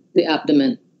within the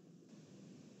abdomen.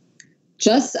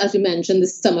 Just as we mentioned, the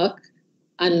stomach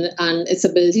and its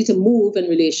ability to move in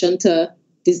relation to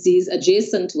disease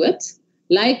adjacent to it,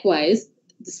 likewise,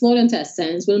 the small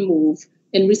intestines will move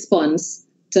in response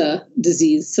to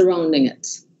disease surrounding it.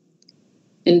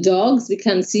 In dogs, we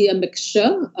can see a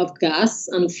mixture of gas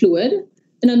and fluid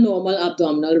in a normal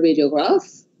abdominal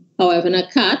radiograph. However, in a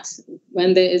cat,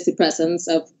 when there is the presence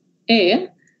of air,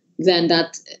 then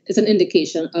that is an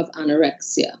indication of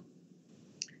anorexia.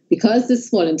 Because the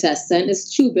small intestine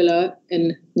is tubular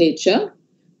in nature,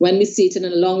 when we see it in a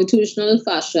longitudinal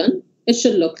fashion, it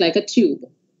should look like a tube.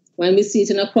 When we see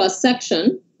it in a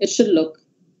cross-section, it should look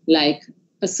like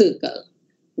a circle.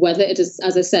 Whether it is,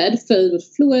 as I said, filled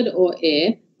with fluid or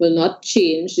air will not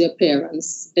change the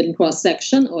appearance in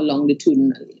cross-section or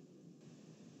longitudinally.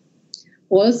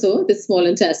 Also, the small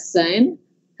intestine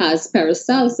has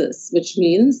peristalsis, which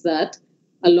means that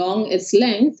along its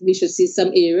length, we should see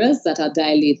some areas that are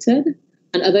dilated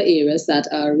and other areas that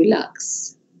are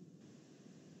relaxed.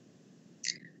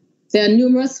 There are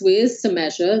numerous ways to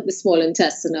measure the small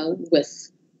intestinal width.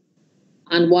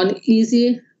 And one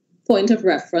easy point of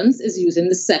reference is using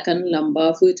the second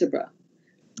lumbar vertebra.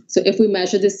 So if we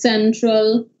measure the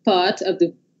central part of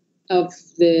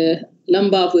the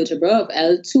lumbar vertebra of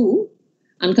L2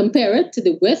 and compare it to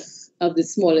the width of the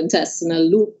small intestinal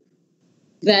loop,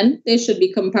 then they should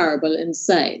be comparable in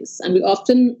size. And we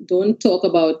often don't talk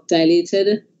about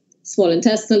dilated small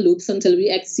intestinal loops until we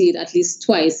exceed at least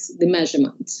twice the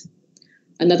measurement.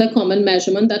 Another common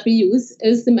measurement that we use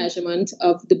is the measurement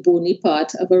of the bony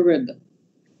part of a rib.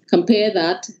 Compare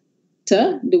that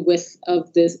to the width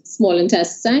of the small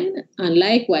intestine, and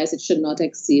likewise, it should not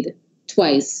exceed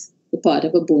twice the part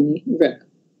of a bony rib.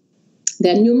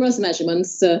 There are numerous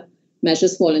measurements to measure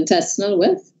small intestinal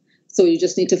width, so you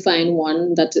just need to find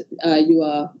one that you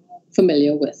are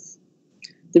familiar with.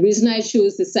 The reason I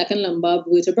choose the second lumbar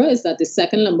vertebra is that the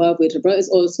second lumbar vertebra is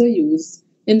also used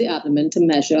in the abdomen to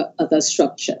measure other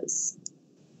structures.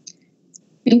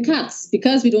 In cats,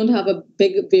 because we don't have a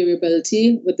big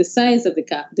variability with the size of the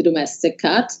cat, the domestic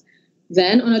cat,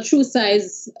 then on a true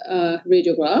size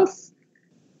radiograph,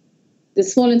 the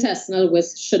small intestinal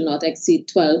width should not exceed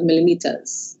 12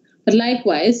 millimeters. But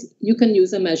likewise, you can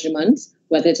use a measurement,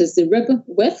 whether it is the rib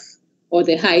width or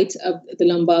the height of the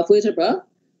lumbar vertebra,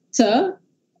 to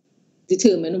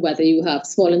determine whether you have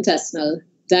small intestinal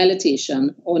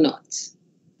dilatation or not.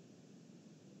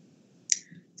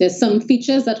 There's some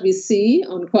features that we see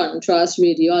on contrast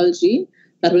radiology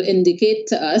that will indicate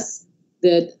to us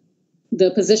the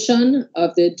position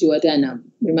of the duodenum.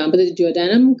 Remember, the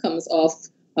duodenum comes off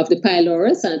of the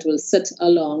pylorus and it will sit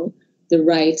along the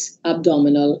right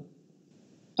abdominal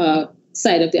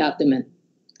side of the abdomen.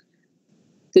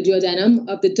 The duodenum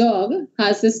of the dog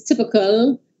has this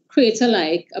typical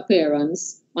crater-like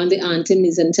appearance on the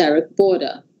antemesenteric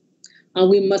border.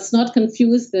 And we must not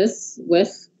confuse this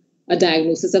with a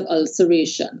diagnosis of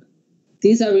ulceration.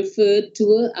 These are referred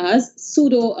to as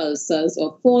pseudo-ulcers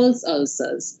or false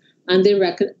ulcers, and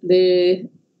they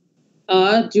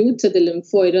are due to the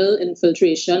lymphoidal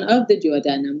infiltration of the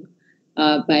duodenum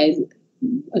by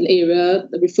an area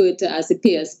referred to as the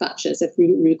Pierce patches, if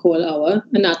we recall our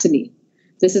anatomy.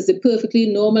 This is the perfectly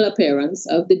normal appearance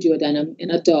of the duodenum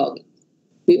in a dog.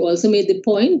 We also made the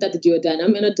point that the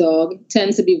duodenum in a dog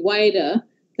tends to be wider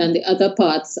than the other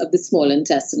parts of the small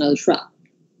intestinal tract.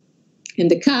 In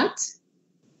the cat,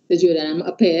 the duodenum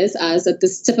appears as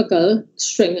this typical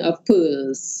string of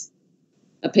pearls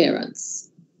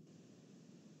appearance.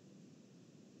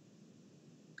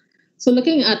 So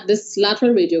looking at this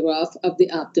lateral radiograph of the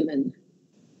abdomen,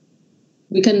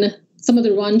 some of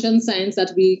the Röntgen signs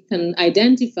that we can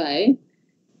identify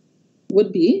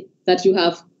would be that you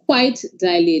have quite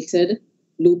dilated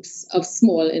loops of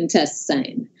small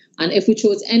intestine. And if we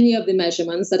chose any of the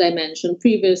measurements that I mentioned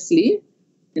previously,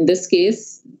 in this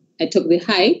case, I took the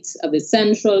height of the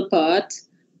central part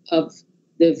of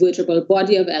the vertebral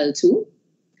body of L2,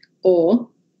 or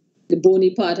the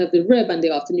bony part of the rib, and they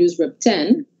often use rib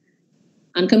 10,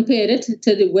 and compared it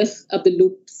to the width of the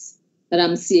loops that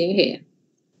I'm seeing here.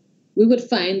 We would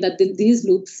find that these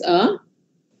loops are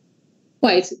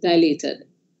quite dilated.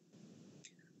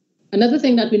 Another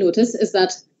thing that we notice is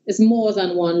that it's more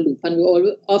than one loop, and we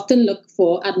often look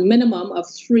for at minimum of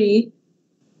 3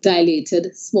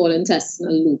 dilated small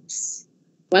intestinal loops.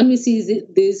 When we see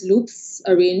these loops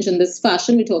arranged in this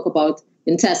fashion, we talk about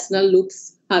intestinal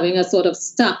loops having a sort of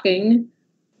stacking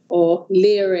or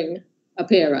layering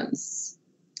appearance.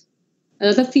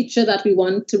 Another feature that we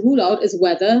want to rule out is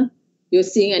whether you're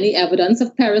seeing any evidence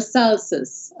of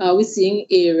peristalsis. Are we seeing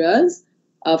areas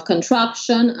of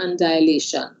contraction and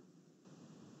dilation?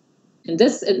 In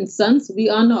this instance, we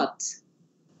are not.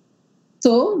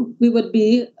 So we would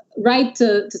be right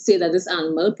to say that this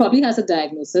animal probably has a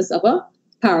diagnosis of a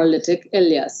paralytic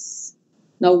ileus.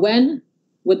 Now, when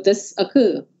would this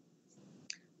occur?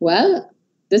 Well,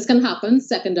 this can happen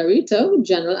secondary to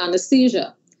general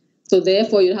anesthesia. So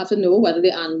therefore, you have to know whether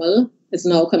the animal is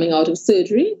now coming out of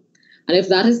surgery. And if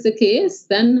that is the case,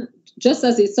 then just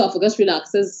as the esophagus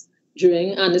relaxes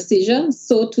during anesthesia,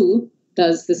 so too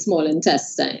does the small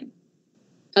intestine.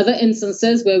 Other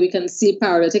instances where we can see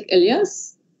paralytic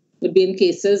ileus would be in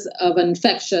cases of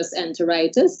infectious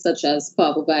enteritis, such as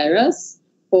parvovirus,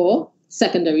 or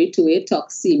secondary to a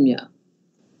toxemia.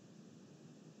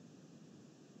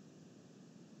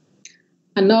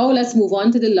 And now let's move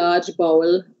on to the large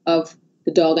bowel of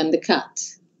the dog and the cat.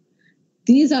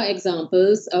 These are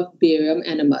examples of barium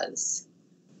enemas.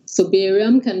 So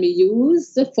barium can be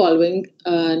used following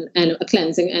a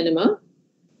cleansing enema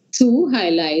to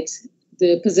highlight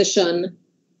the position,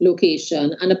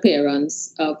 location, and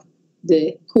appearance of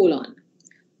the colon.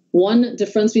 One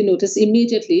difference we notice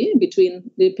immediately between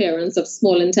the appearance of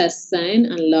small intestine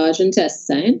and large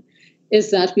intestine is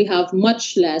that we have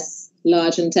much less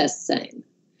large intestine.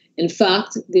 In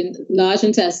fact, the large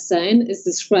intestine is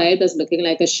described as looking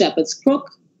like a shepherd's crook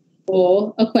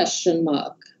or a question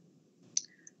mark.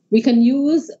 We can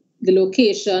use the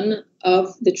location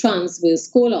of the transverse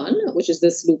colon, which is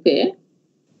this loop here,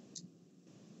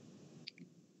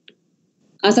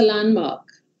 as a landmark,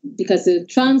 because the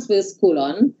transverse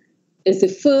colon is the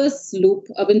first loop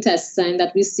of intestine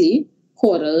that we see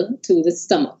caudal to the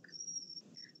stomach.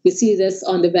 We see this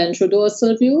on the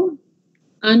ventrodorsal view,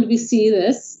 and we see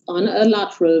this on a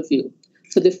lateral view.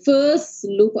 So the first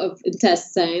loop of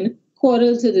intestine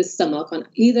caudal to the stomach on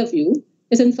either view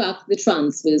is in fact the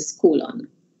transverse colon.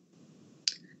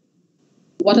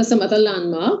 What are some other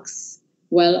landmarks?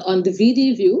 Well, on the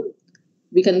VD view,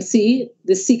 we can see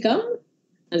the cecum,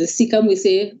 and the cecum we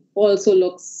say also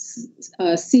looks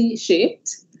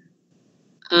C-shaped,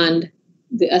 and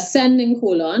the ascending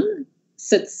colon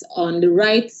sits on the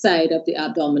right side of the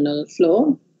abdominal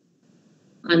floor,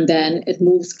 and then it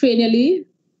moves cranially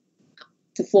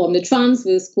to form the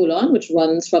transverse colon, which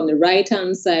runs from the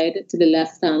right-hand side to the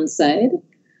left-hand side,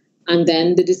 and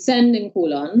then the descending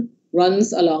colon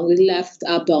runs along the left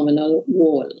abdominal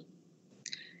wall.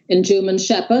 In German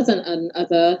Shepherds and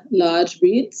other large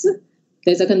breeds,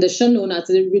 there's a condition known as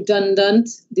the redundant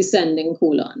descending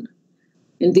colon.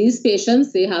 In these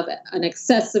patients, they have an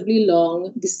excessively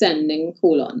long descending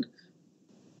colon.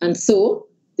 And so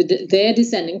their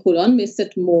descending colon may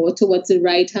sit more towards the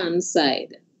right-hand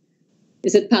side.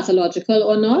 Is it pathological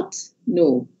or not?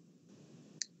 No.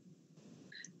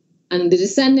 And the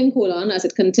descending colon, as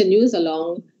it continues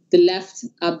along the left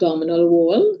abdominal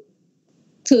wall,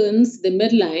 turns the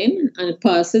midline and it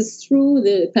passes through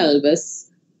the pelvis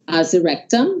as the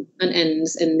rectum and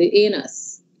ends in the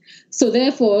anus. So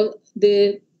therefore,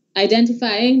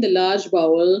 identifying the large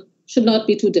bowel should not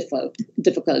be too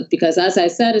difficult because, as I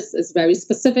said, it's very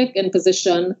specific in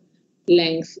position,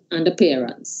 length, and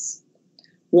appearance.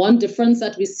 One difference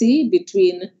that we see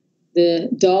between the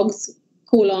dog's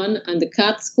colon and the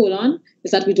cat's colon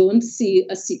is that we don't see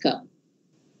a cecum,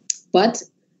 but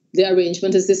the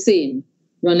arrangement is the same.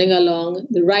 Running along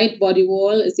the right body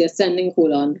wall is the ascending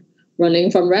colon.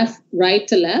 Running from right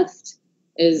to left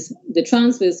is the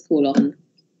transverse colon.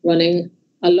 Running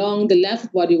along the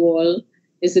left body wall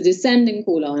is the descending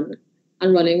colon.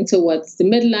 And running towards the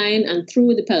midline and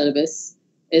through the pelvis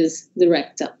is the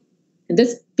rectum. In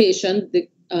this patient,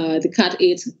 the cat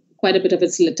ate quite a bit of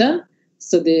its litter,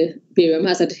 so the barium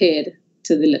has adhered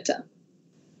to the litter.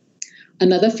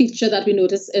 Another feature that we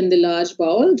notice in the large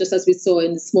bowel, just as we saw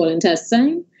in the small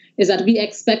intestine, is that we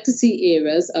expect to see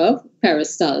areas of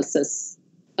peristalsis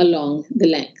along the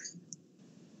length.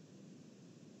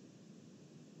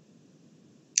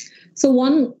 So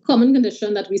one common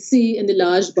condition that we see in the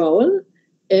large bowel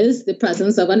is the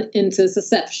presence of an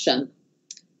intussusception.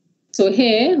 So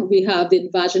here we have the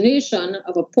invagination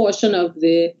of a portion of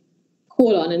the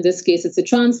colon. In this case, it's the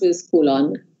transverse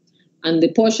colon. And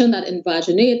the portion that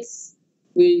invaginates,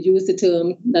 we use the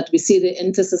term that we see the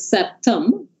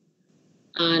intussusceptum,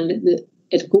 and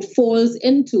it falls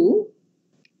into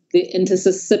the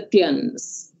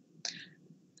intussuscipiens.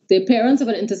 The appearance of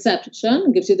an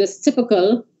interception gives you this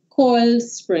typical coiled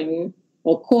spring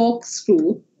or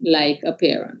corkscrew-like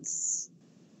appearance.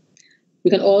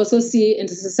 We can also see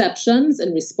interceptions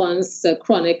in response to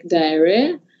chronic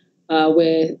diarrhea,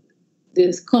 where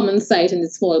the common site in the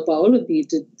small bowel would be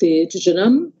the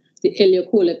jejunum, the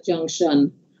ileocolic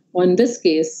junction, or in this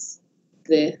case,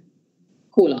 the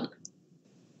colon.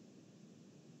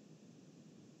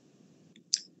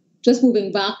 Just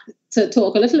moving back to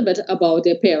talk a little bit about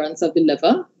the appearance of the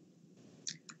liver.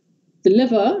 The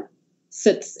liver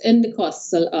sits in the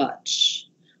costal arch,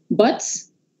 but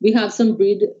we have some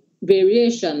breed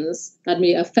variations that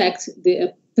may affect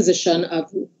the position of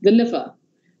the liver.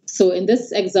 So in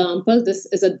this example, this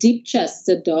is a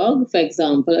deep-chested dog, for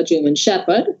example, a German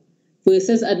Shepherd,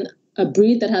 versus a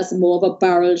breed that has more of a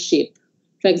barrel shape,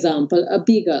 for example, a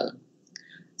Beagle.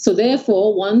 So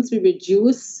therefore, once we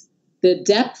reduce the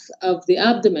depth of the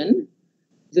abdomen,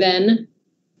 then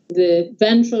the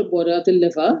ventral border of the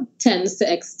liver tends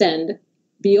to extend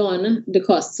beyond the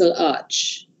costal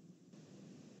arch.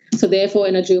 So therefore,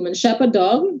 in a German Shepherd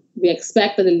dog, we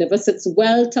expect that the liver sits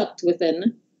well tucked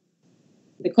within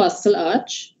the costal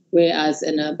arch, whereas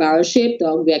in a barrel-shaped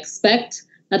dog, we expect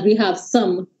that we have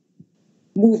some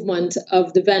movement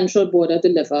of the ventral border of the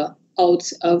liver out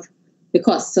of the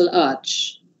costal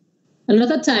arch.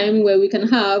 Another time where we can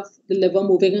have the liver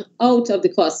moving out of the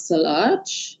costal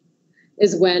arch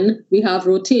is when we have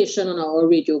rotation on our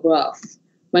radiograph,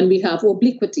 when we have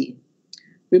obliquity.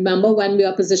 Remember, when we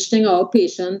are positioning our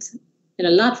patient in a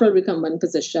lateral recumbent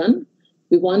position,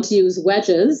 we want to use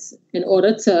wedges in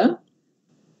order to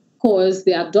cause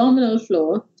the abdominal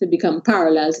floor to become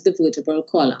parallel to the vertebral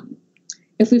column.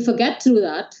 If we forget to do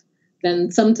that,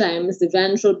 then sometimes the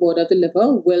ventral border of the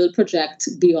liver will project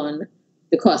beyond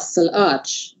the costal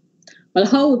arch. Well,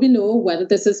 how would we know whether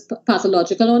this is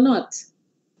pathological or not?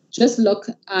 Just look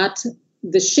at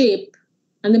the shape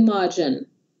and the margin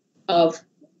of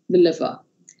the liver.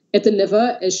 If the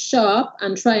liver is sharp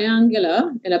and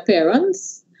triangular in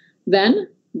appearance, then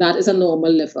that is a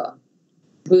normal liver.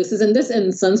 Versus in this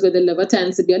instance, where the liver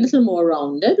tends to be a little more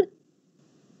rounded,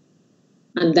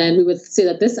 and then we would say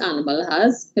that this animal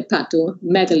has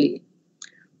hepatomegaly.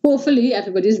 Hopefully,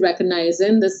 everybody's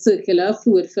recognizing the circular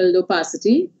fluid-filled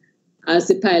opacity as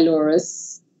the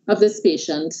pylorus of this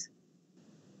patient,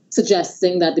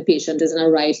 suggesting that the patient is in a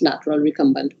right lateral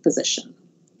recumbent position.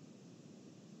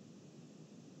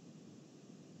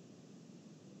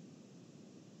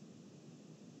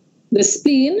 The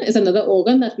spleen is another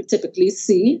organ that we typically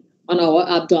see on our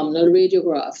abdominal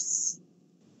radiographs.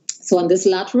 So on this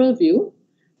lateral view,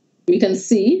 we can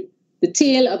see the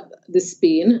tail of the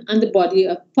spleen and the body,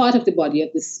 part of the body of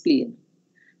the spleen.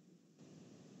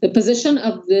 The position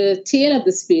of the tail of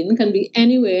the spleen can be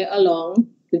anywhere along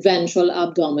the ventral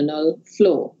abdominal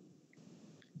floor.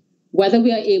 Whether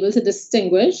we are able to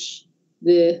distinguish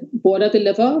the border of the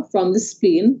liver from the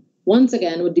spleen, once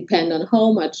again, would depend on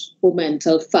how much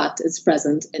omental fat is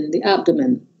present in the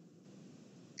abdomen.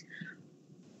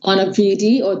 On a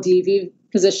VD or DV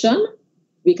position,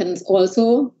 we can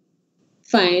also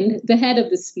find the head of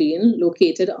the spleen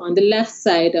located on the left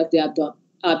side of the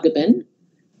abdomen,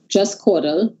 just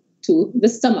caudal to the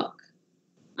stomach.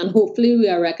 And hopefully we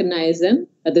are recognizing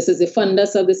that this is the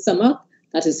fundus of the stomach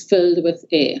that is filled with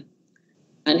air.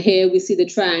 And here we see the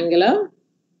triangular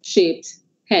shaped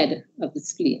head of the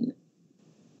spleen.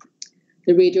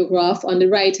 The radiograph on the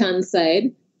right-hand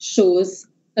side shows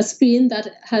a spleen that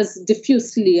has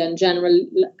diffusely and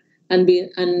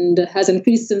has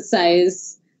increased in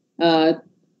size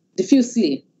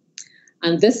diffusely.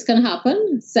 And this can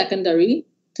happen secondary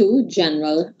to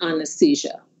general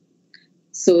anesthesia.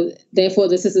 So therefore,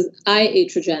 this is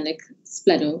iatrogenic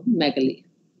splenomegaly.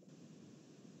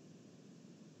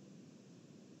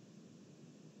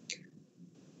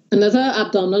 Another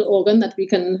abdominal organ that we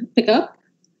can pick up,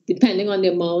 depending on the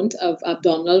amount of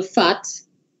abdominal fat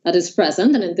that is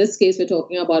present, and in this case, we're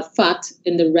talking about fat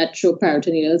in the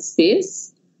retroperitoneal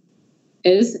space,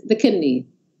 is the kidney.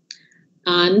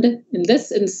 And in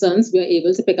this instance, we are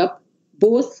able to pick up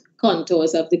both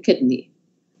contours of the kidney.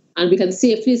 And we can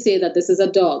safely say that this is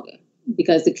a dog,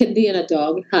 because the kidney in a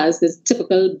dog has this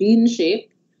typical bean shape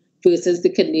versus the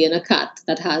kidney in a cat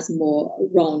that has more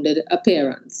rounded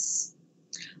appearance.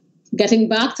 Getting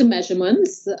back to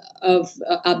measurements of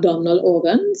abdominal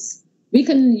organs, we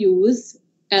can use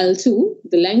L2,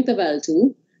 the length of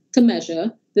L2, to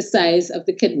measure the size of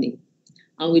the kidney.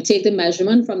 And we take the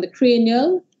measurement from the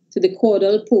cranial to the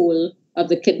caudal pole of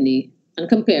the kidney and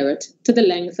compare it to the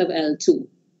length of L2.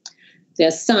 There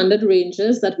are standard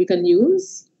ranges that we can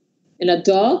use. In a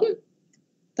dog,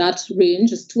 that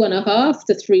range is 2.5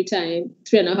 to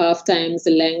 3.5 times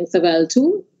the length of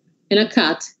L2. In a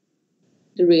cat,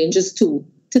 the range is 2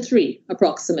 to 3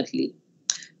 approximately.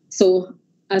 So,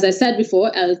 as I said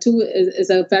before, L2 is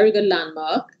a very good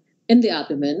landmark in the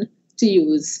abdomen to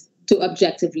use to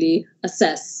objectively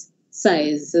assess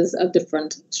sizes of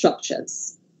different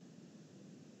structures.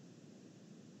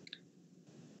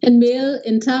 In male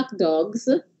intact dogs,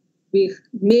 we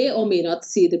may or may not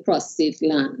see the prostate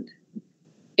gland.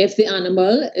 If the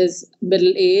animal is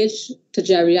middle-aged to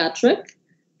geriatric,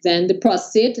 then the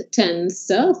prostate tends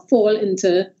to fall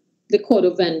into the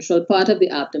caudoventral part of the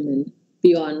abdomen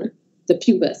beyond the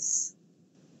pubis.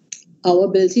 Our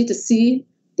ability to see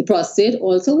the prostate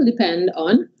also will depend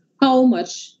on how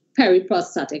much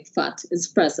periprostatic fat is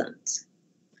present.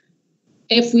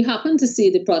 If we happen to see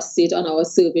the prostate on our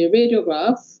survey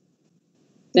radiograph,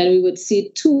 then we would see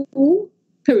 2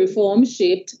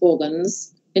 piriform-shaped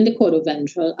organs in the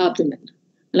caudoventral abdomen.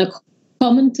 And a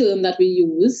common term that we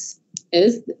use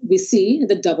is we see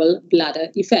the double bladder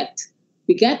effect.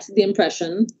 We get the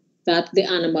impression that the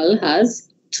animal has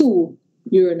 2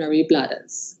 urinary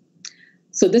bladders.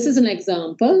 So this is an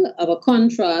example of a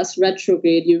contrast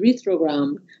retrograde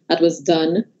urethrogram that was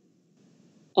done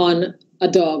on a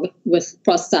dog with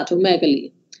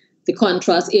prostatomegaly. The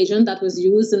contrast agent that was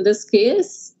used in this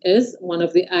case is one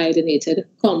of the iodinated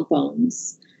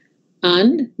compounds.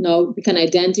 And now we can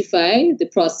identify the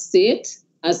prostate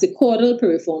as the caudal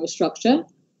piriform structure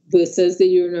versus the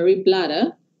urinary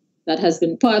bladder that has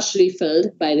been partially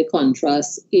filled by the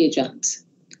contrast agent.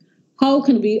 How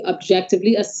can we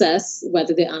objectively assess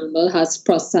whether the animal has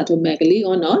prostatomegaly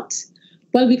or not?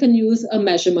 Well, we can use a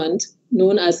measurement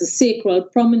known as the sacral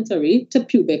promontory to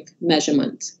pubic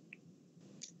measurement.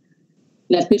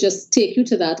 Let me just take you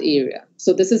to that area.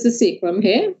 So this is the sacrum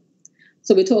here.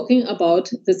 So we're talking about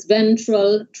this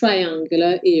ventral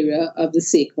triangular area of the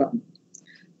sacrum.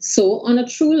 So on a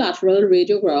true lateral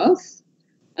radiograph,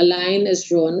 a line is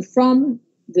drawn from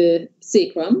the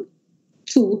sacrum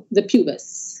to the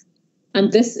pubis.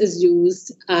 And this is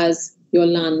used as your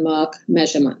landmark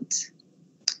measurement.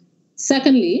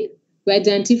 Secondly, we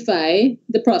identify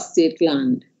the prostate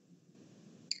gland.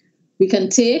 We can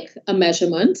take a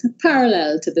measurement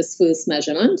parallel to this first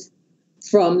measurement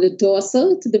from the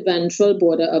dorsal to the ventral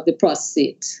border of the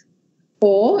prostate.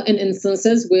 Or in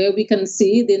instances where we can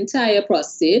see the entire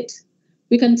prostate,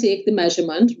 we can take the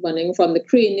measurement running from the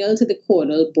cranial to the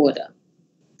caudal border.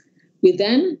 We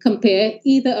then compare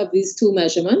either of these 2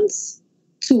 measurements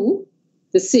to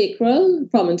the sacral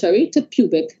promontory to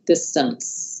pubic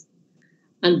distance.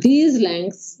 And these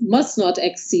lengths must not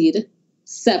exceed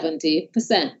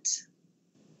 70%.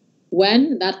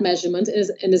 When that measurement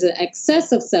is in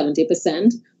excess of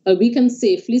 70%, we can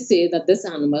safely say that this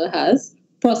animal has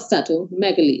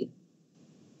prostatomegaly.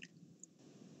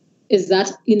 Is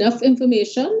that enough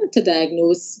information to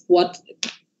diagnose what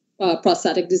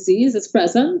prostatic disease is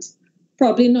present?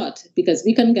 Probably not, because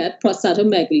we can get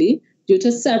prostatomegaly due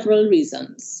to several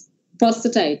reasons: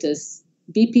 prostatitis,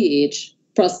 BPH,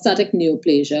 prostatic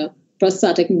neoplasia,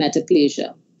 prostatic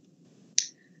metaplasia.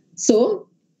 So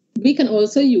we can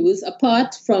also use,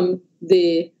 apart from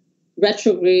the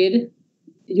retrograde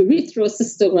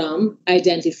ureterocystogram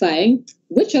identifying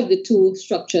which of the 2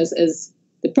 structures is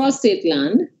the prostate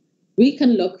gland, we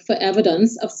can look for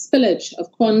evidence of spillage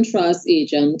of contrast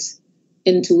agent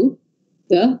into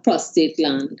the prostate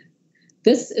gland.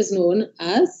 This is known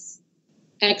as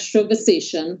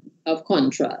extravasation of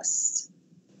contrast.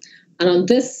 And on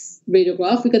this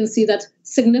radiograph, we can see that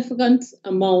significant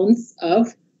amounts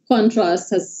of contrast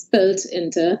has spilt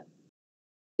into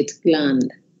the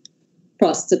gland,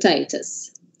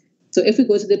 prostatitis. So if we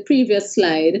go to the previous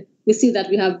slide, we see that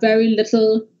we have very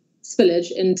little spillage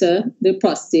into the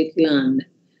prostate gland.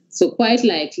 So quite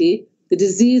likely, the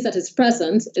disease that is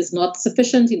present is not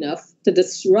sufficient enough to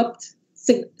disrupt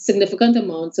significant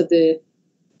amounts of the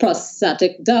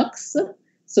prostatic ducts.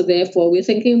 So therefore, we're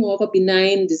thinking more of a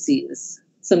benign disease,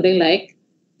 something like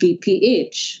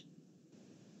BPH.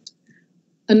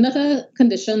 Another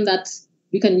condition that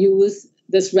we can use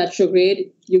this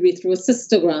retrograde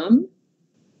ureterocystogram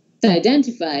to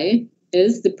identify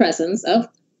is the presence of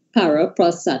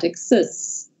paraprostatic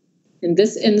cysts. In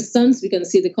this instance, we can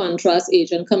see the contrast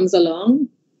agent comes along,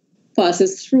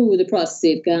 passes through the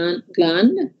prostate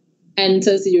gland,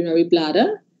 enters the urinary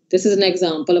bladder. This is an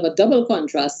example of a double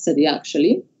contrast study,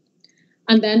 actually.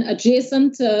 And then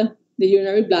adjacent to the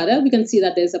urinary bladder, we can see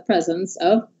that there's a presence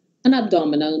of an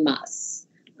abdominal mass.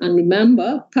 And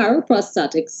remember,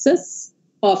 paraprostatic cysts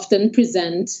often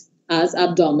present as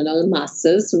abdominal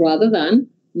masses rather than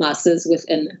masses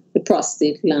within the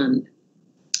prostate gland.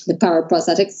 The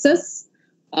paraprostatic cysts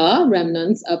are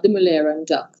remnants of the Mullerian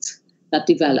duct that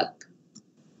develop.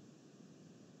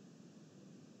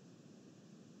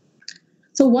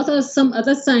 So what are some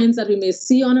other signs that we may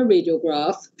see on a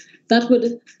radiograph that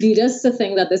would lead us to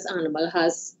think that this animal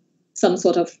has some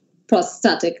sort of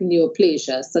prostatic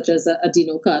neoplasia, such as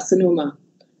adenocarcinoma?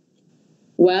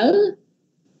 Well,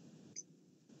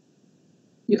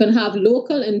 you can have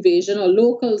local invasion or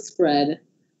local spread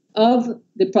of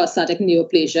the prostatic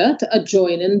neoplasia to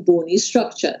adjoining bony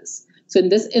structures. So in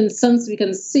this instance, we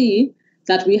can see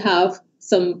that we have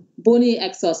some bony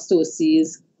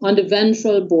exostoses on the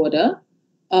ventral border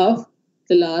of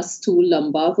the last two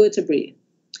lumbar vertebrae.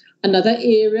 Another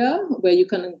area where you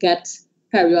can get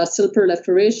periostal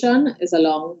proliferation is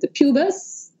along the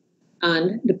pubis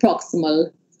and the proximal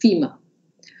femur.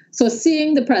 So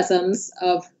seeing the presence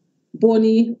of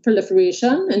bony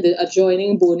proliferation in the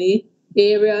adjoining bony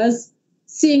areas,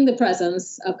 seeing the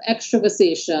presence of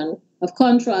extravasation of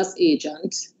contrast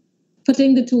agent,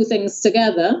 putting the two things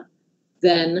together,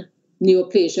 then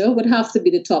neoplasia would have to be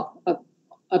the top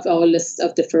of our list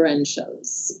of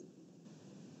differentials.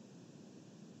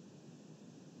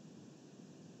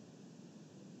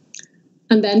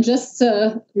 And then just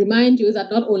to remind you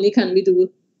that not only can we do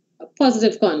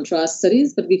positive contrast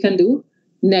studies, but we can do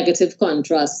negative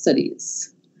contrast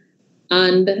studies.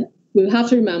 And we'll have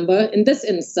to remember in this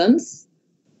instance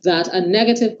that a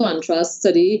negative contrast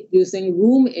study using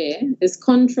room air is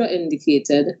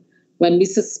contraindicated when we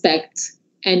suspect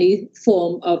any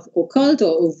form of occult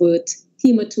or overt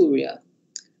hematuria,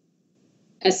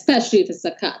 especially if it's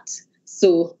a cat.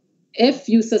 So if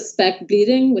you suspect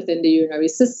bleeding within the urinary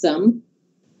system,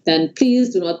 then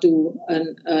please do not do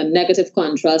a negative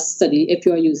contrast study if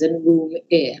you are using room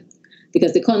air,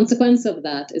 because the consequence of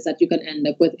that is that you can end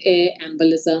up with air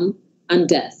embolism and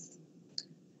death.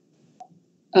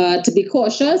 To be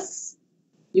cautious,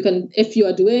 you can, if you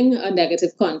are doing a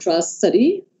negative contrast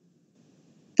study,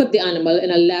 put the animal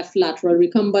in a left lateral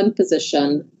recumbent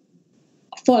position,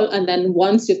 and then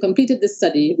once you've completed the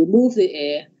study, remove the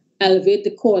air, elevate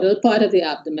the caudal part of the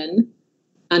abdomen,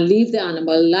 and leave the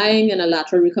animal lying in a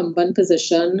lateral recumbent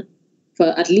position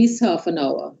for at least half an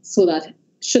hour, so that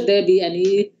should there be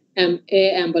any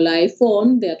air emboli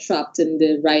formed, they are trapped in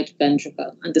the right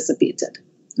ventricle and dissipated.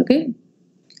 Okay.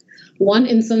 One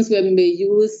instance where we may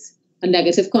use a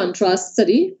negative contrast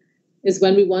study is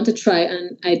when we want to try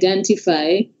and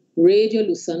identify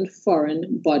radiolucent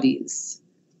foreign bodies.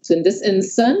 So in this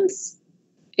instance,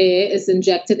 air is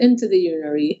injected into the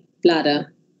urinary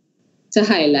bladder to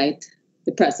highlight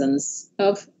the presence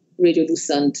of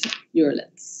radiolucent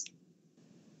uroliths.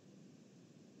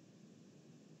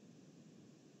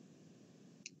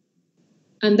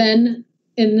 And then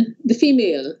in the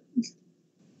female,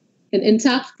 in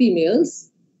intact females,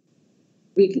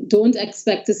 we don't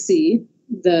expect to see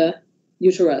the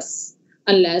uterus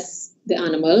unless the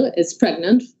animal is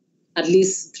pregnant at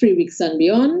least 3 weeks and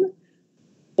beyond,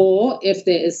 or if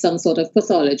there is some sort of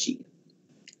pathology.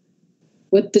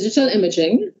 With digital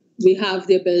imaging, we have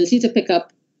the ability to pick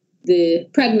up the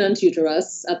pregnant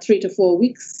uterus at 3 to 4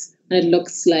 weeks, and it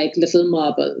looks like little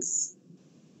marbles.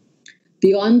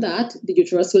 Beyond that, the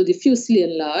uterus will diffusely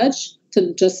enlarge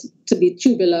to be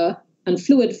tubular and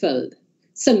fluid-filled,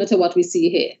 similar to what we see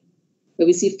here, where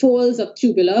we see folds of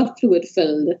tubular,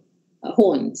 fluid-filled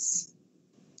horns.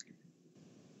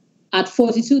 At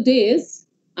 42 days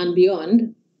and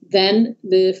beyond, then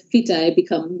the feti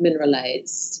become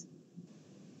mineralized.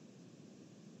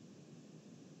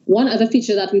 One other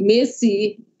feature that we may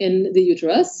see in the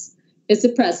uterus is the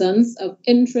presence of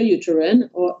intrauterine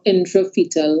or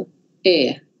intrafetal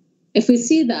air. If we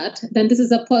see that, then this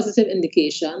is a positive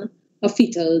indication of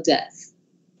fetal death.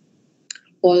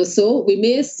 Also, we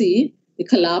may see the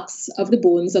collapse of the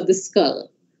bones of the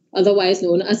skull, otherwise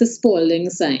known as a Spaulding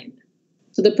sign.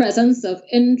 So the presence of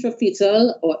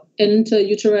intrafetal or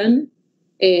intrauterine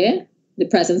air, the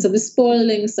presence of the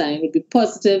Spaulding sign would be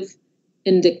positive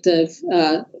indicators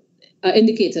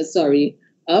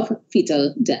of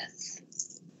fetal death.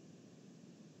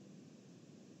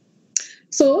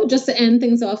 So just to end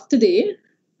things off today,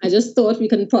 I just thought we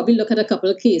can probably look at a couple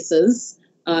of cases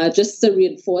just to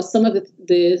reinforce some of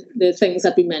the things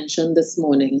that we mentioned this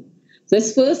morning.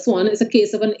 This first one is a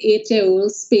case of an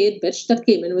 8-year-old spayed bitch that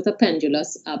came in with a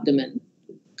pendulous abdomen.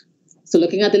 So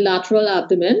looking at the lateral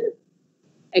abdomen,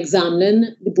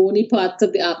 examining the bony parts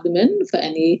of the abdomen for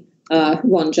any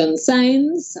Ronjan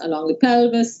signs along the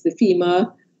pelvis, the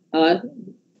femur,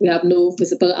 we have no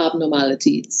visible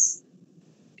abnormalities.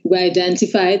 We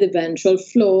identify the ventral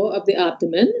floor of the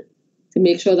abdomen to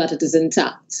make sure that it is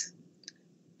intact.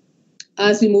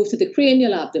 As we move to the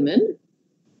cranial abdomen,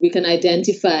 we can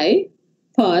identify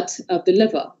part of the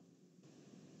liver.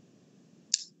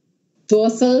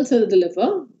 Dorsal to the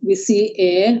liver, we see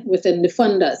air within the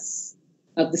fundus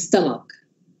of the stomach.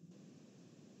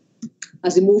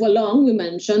 As we move along, we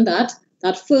mentioned that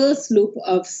first loop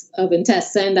of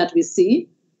intestine that we see,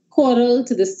 caudal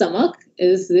to the stomach,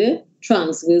 is the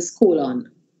transverse colon.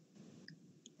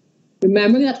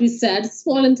 Remembering that we said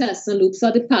small intestinal loops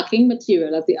are the packing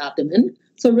material of the abdomen,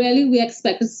 so really we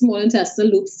expect the small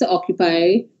intestinal loops to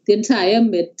occupy the entire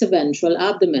mid to ventral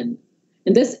abdomen.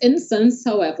 In this instance,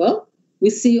 however,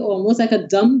 we see almost like a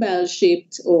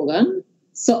dumbbell-shaped organ,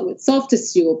 with soft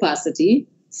tissue opacity,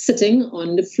 sitting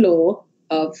on the floor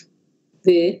of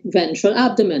the ventral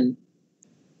abdomen.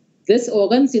 This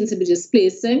organ seems to be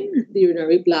displacing the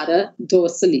urinary bladder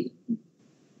dorsally.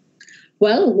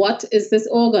 Well, what is this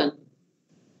organ?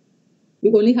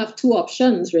 We only have two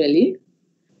options, really.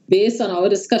 Based on our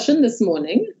discussion this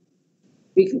morning,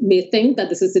 we may think that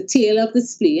this is the tail of the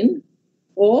spleen,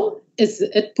 or is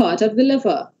it part of the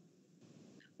liver?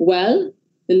 Well,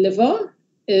 the liver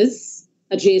is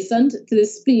adjacent to the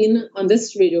spleen on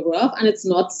this radiograph, and it's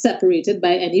not separated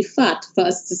by any fat for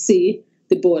us to see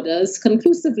the borders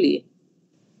conclusively.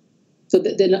 So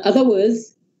in other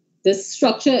words, this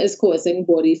structure is causing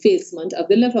body effacement of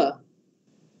the liver.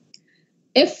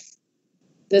 If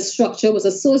this structure was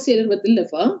associated with the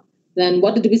liver, then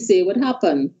what did we say would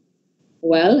happen?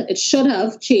 Well, it should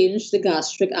have changed the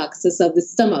gastric axis of the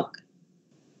stomach.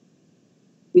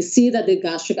 We see that the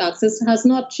gastric axis has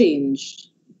not changed.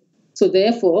 So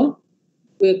therefore,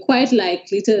 we're quite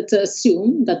likely to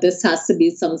assume that this has to be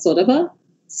some sort of a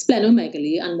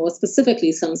splenomegaly, and more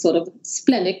specifically, some sort of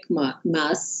splenic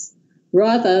mass,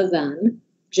 rather than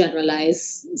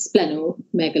generalized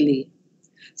splenomegaly.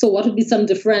 So what would be some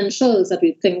differentials that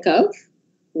we think of?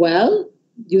 Well,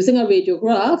 using a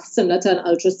radiograph similar to an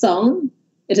ultrasound,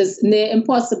 it is near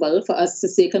impossible for us to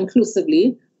say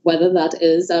conclusively whether that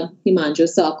is a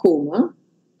hemangiosarcoma,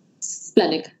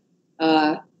 splenic,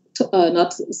 benign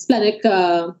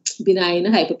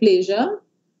hyperplasia,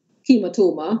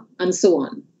 hematoma, and so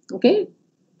on. Okay?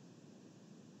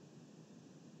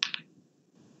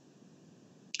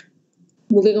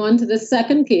 Moving on to the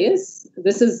second case,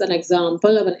 this is an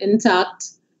example of an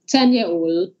intact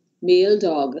 10-year-old male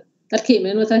dog that came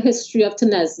in with a history of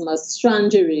tenesmus,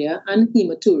 stranguria, and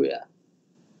hematuria.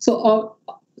 So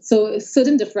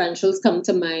certain differentials come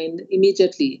to mind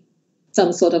immediately.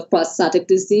 Some sort of prostatic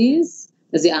disease,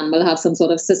 does the animal have some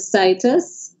sort of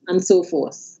cystitis, and so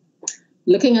forth.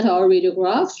 Looking at our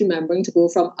radiographs, remembering to go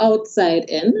from outside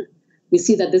in, we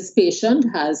see that this patient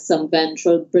has some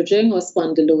ventral bridging or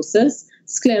spondylosis,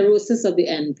 sclerosis of the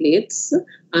end plates,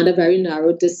 and a very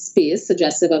narrow disc space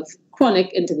suggestive of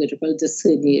chronic intervertebral disc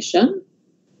herniation.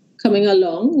 Coming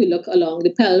along, we look along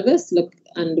the pelvis,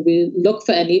 we look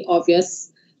for any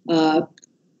obvious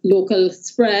local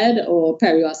spread or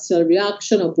periosteal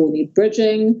reaction or bony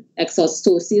bridging,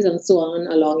 exostoses, and so on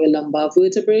along your lumbar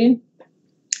vertebrae.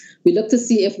 We look to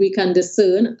see if we can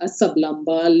discern a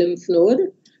sublumbar lymph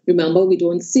node. Remember, we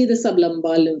don't see the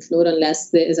sublumbar lymph node unless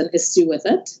there is an issue with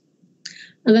it.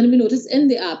 And then we notice in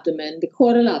the abdomen, the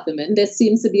caudal abdomen, there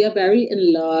seems to be a very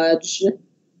enlarged,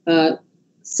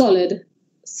 solid,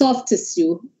 soft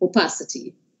tissue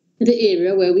opacity in the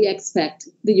area where we expect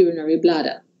the urinary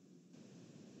bladder.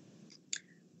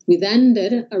 We then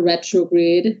did a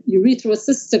retrograde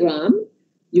ureterocystogram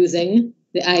using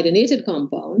the iodinated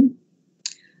compound,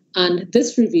 and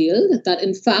this revealed that,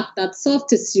 in fact, that soft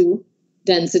tissue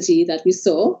density that we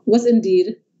saw was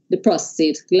indeed the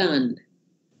prostate gland.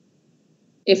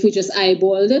 If we just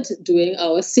eyeballed it, doing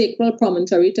our sacral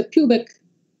promontory to pubic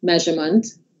measurement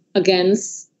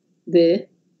against the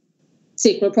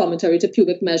sacral promontory to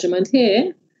pubic measurement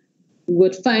here, we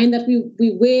would find that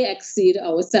we way exceed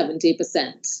our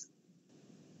 70%.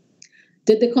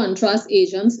 Did the contrast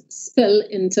agents spill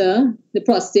into the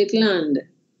prostate gland?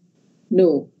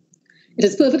 No. It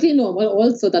is perfectly normal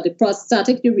also that the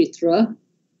prostatic urethra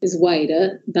is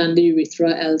wider than the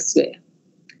urethra elsewhere.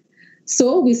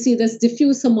 So we see this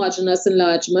diffuse homogeneous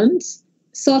enlargement,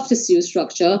 soft tissue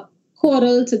structure,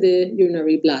 caudal to the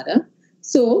urinary bladder.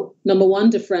 So number one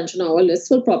differential on our list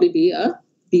will probably be a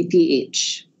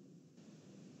BPH.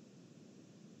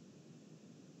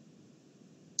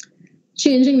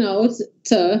 Changing now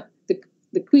to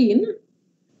the queen.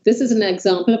 This is an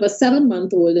example of a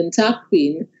 7-month-old intact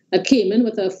queen that came in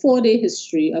with a 4-day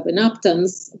history of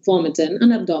inaptance, vomiting,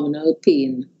 and abdominal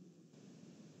pain.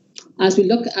 As we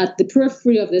look at the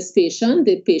periphery of this patient,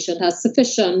 the patient has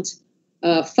sufficient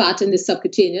fat in the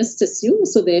subcutaneous tissue,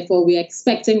 so therefore we're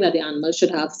expecting that the animal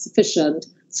should have sufficient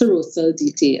serosal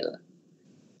detail.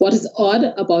 What is odd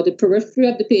about the periphery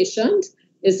of the patient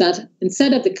is that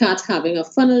instead of the cat having a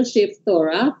funnel-shaped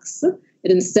thorax,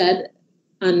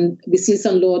 and we see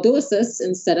some lordosis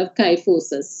instead of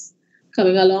kyphosis.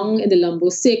 Coming along in the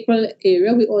lumbosacral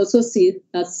area, we also see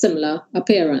that similar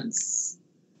appearance.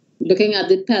 Looking at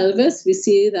the pelvis, we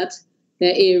see that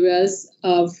there are areas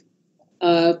of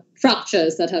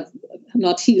fractures that have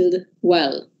not healed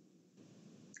well.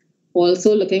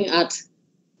 Also looking at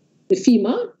the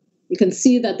femur, you can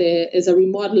see that there is a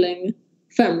remodeling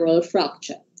femoral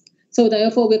fracture. So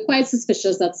therefore, we're quite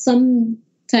suspicious that some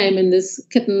time in this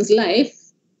kitten's life,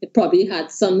 it probably had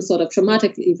some sort of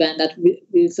traumatic event that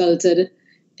resulted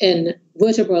in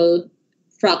vertebral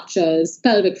fractures,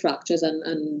 pelvic fractures,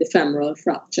 and the femoral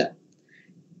fracture.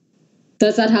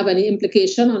 Does that have any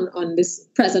implication on this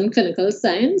present clinical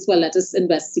signs? Well, let us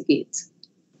investigate.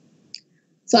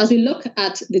 So as we look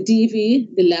at the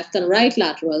DV, the left and right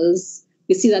laterals,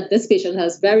 we see that this patient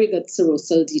has very good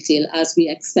serosal detail as we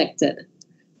expected.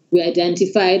 We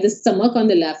identified the stomach on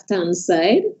the left-hand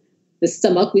side. The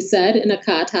stomach, we said, in a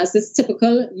cat has this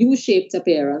typical U-shaped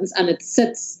appearance, and it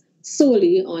sits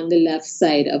solely on the left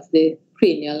side of the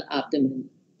cranial abdomen.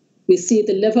 We see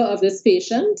the liver of this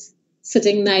patient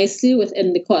sitting nicely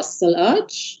within the costal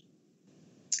arch,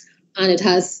 and it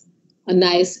has a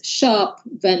nice sharp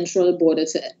ventral border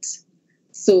to it.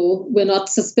 So we're not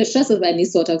suspicious of any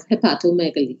sort of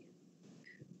hepatomegaly.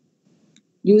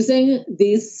 Using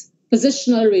these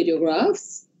positional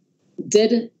radiographs,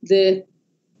 did the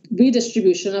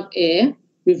redistribution of air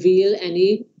reveal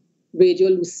any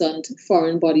radiolucent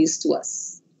foreign bodies to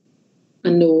us?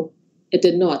 And no, it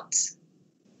did not.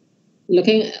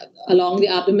 Looking along the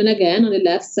abdomen again, on the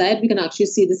left side, we can actually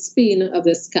see the spleen of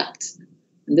this cat.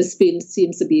 And the spleen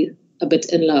seems to be a bit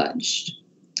enlarged.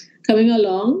 Coming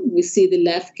along, we see the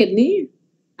left kidney,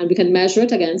 and we can measure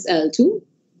it against L2.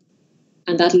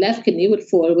 And that left kidney would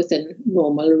fall within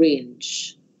normal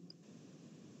range.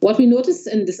 What we notice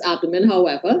in this abdomen,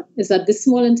 however, is that the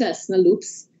small intestinal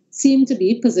loops seem to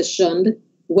be positioned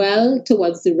well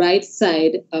towards the right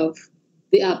side of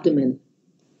the abdomen.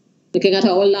 Looking at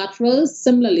our laterals,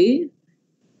 similarly,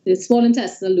 the small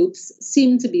intestinal loops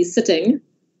seem to be sitting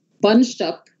bunched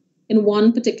up in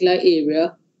one particular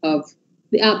area of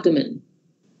the abdomen.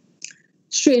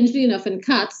 Strangely enough, in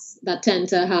cats that tend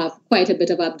to have quite a bit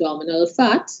of abdominal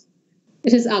fat,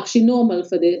 it is actually normal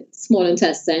for the small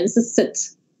intestines to sit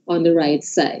on the right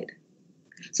side.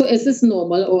 So is this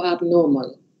normal or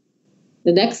abnormal?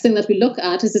 The next thing that we look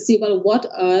at is to see, well, what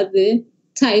are the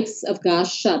types of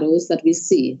gas shadows that we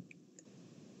see?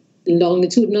 In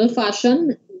longitudinal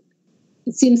fashion,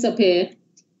 it seems to appear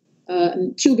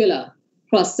tubular.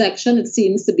 Cross-section, it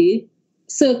seems to be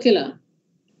circular.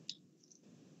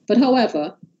 But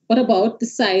however, what about the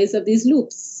size of these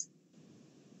loops?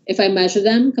 If I measure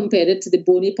them, compared it to the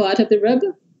bony part of the rib,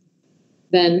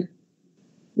 then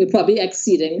we're probably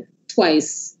exceeding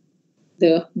twice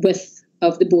the width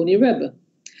of the bony rib.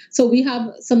 So we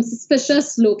have some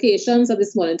suspicious locations of the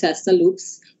small intestinal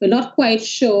loops. We're not quite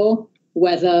sure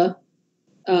whether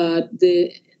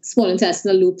the small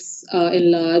intestinal loops are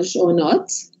enlarged or not.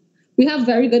 We have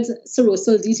very good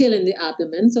serosal detail in the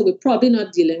abdomen, so we're probably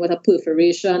not dealing with a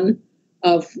perforation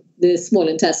of the small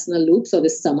intestinal loops or the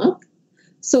stomach.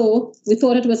 So we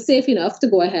thought it was safe enough to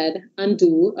go ahead and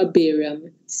do a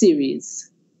barium series.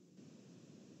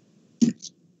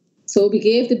 So we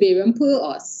gave the barium per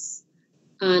os,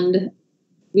 and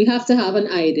we have to have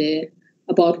an idea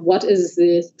about what is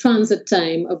the transit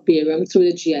time of barium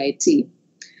through the GIT.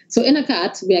 So in a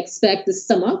cat, we expect the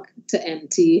stomach to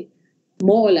empty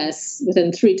more or less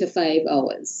within 3 to 5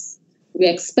 hours. We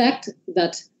expect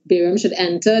that barium should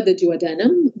enter the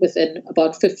duodenum within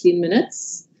about 15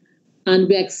 minutes. And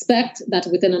we expect that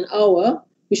within an hour,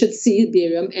 we should see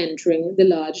barium entering the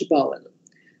large bowel.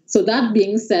 So that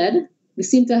being said, we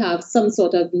seem to have some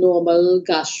sort of normal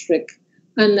gastric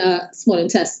and small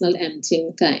intestinal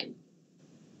emptying time.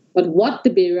 But what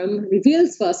the barium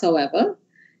reveals for us, however,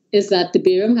 is that the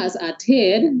barium has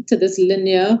adhered to this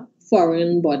linear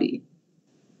foreign body.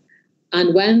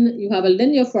 And when you have a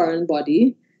linear foreign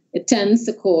body, it tends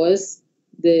to cause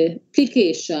the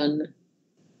plication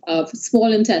of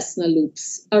small intestinal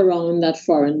loops around that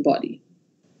foreign body.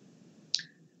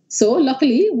 So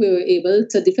luckily, we were able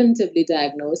to definitively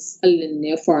diagnose a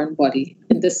linear foreign body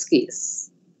in this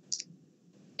case.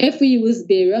 If we use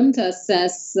barium to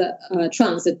assess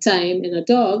transit time in a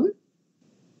dog,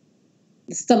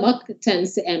 the stomach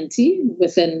tends to empty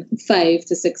within 5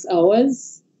 to 6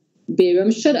 hours.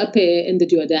 Barium should appear in the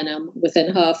duodenum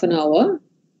within half an hour.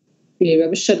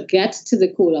 Barium should get to the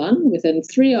colon within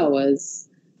 3 hours.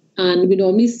 And we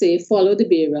normally say follow the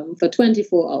barium for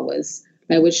 24 hours,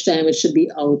 by which time it should be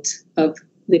out of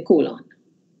the colon.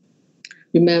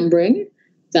 Remembering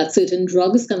that certain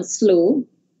drugs can slow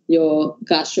your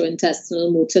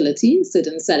gastrointestinal motility,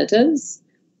 certain sedatives.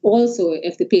 Also,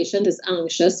 if the patient is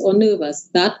anxious or nervous,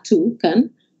 that too can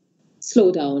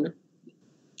slow down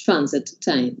transit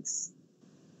times.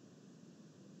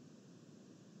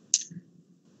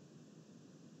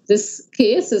 This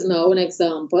case is now an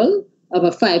example of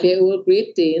a 5-year-old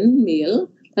Great Dane male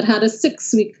that had a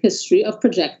 6-week history of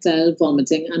projectile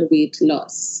vomiting and weight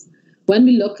loss. When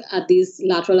we look at these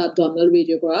lateral abdominal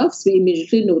radiographs, we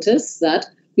immediately notice that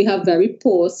we have very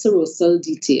poor serosal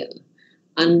detail.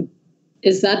 And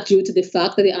is that due to the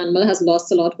fact that the animal has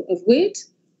lost a lot of weight,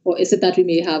 or is it that we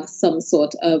may have some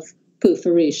sort of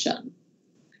perforation?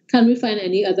 Can we find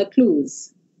any other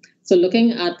clues? So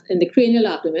looking at in the cranial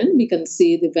abdomen, we can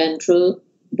see the ventral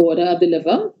border of the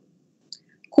liver,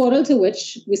 caudal to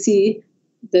which we see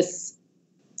this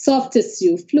soft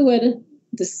tissue fluid,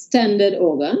 distended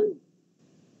organ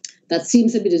that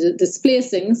seems to be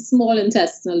displacing small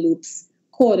intestinal loops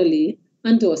caudally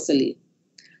and dorsally.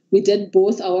 We did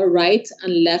both our right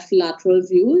and left lateral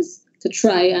views to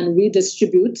try and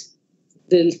redistribute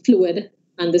the fluid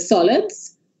and the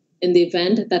solids in the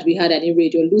event that we had any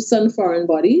radiolucent foreign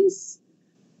bodies,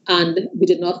 and we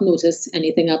did not notice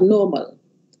anything abnormal.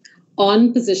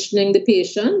 On positioning the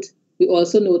patient, we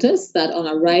also noticed that on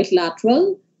a right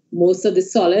lateral, most of the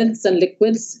solids and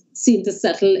liquids seem to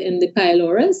settle in the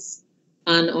pylorus,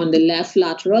 and on the left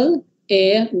lateral,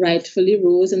 air rightfully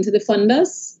rose into the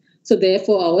fundus. So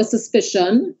therefore, our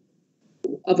suspicion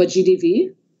of a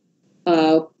GDV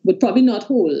would probably not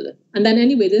hold. And then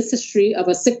anyway, this history of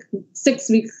a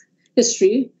 6-week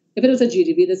history, if it was a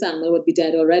GDV, this animal would be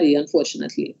dead already,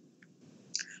 unfortunately.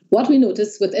 What we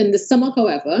notice within the stomach,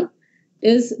 however,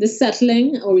 is the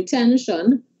settling or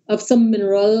retention of some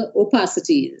mineral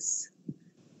opacities.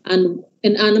 And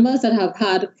in animals that have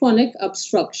had chronic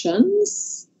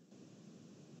obstructions,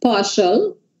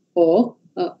 partial or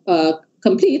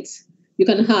complete, you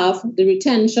can have the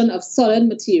retention of solid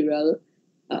material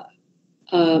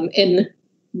in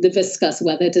the viscus,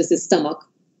 whether it is the stomach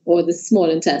or the small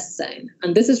intestine.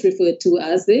 And this is referred to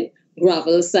as the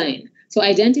gravel sign. So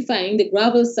identifying the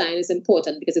gravel sign is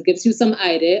important because it gives you some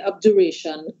idea of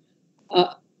duration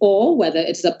or whether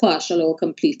it's a partial or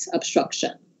complete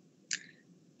obstruction.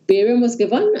 Barium was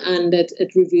given, and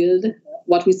it revealed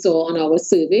what we saw on our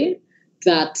survey,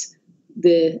 that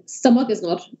the stomach is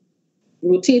not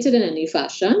rotated in any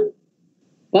fashion.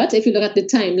 But if you look at the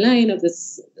timeline of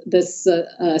this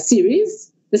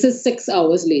series, this is 6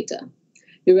 hours later.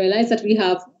 You realize that we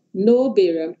have no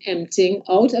barium emptying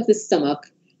out of the stomach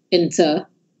into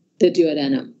the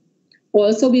duodenum.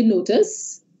 Also, we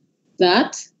notice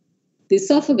that the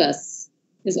esophagus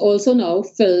is also now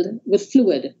filled with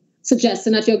fluid,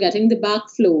 suggesting that you're getting the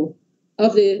backflow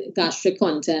of the gastric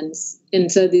contents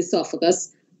into the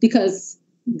esophagus because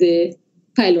the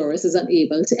pylorus is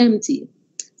unable to empty.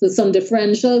 So some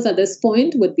differentials at this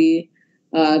point would be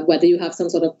whether you have some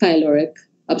sort of pyloric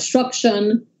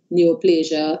obstruction,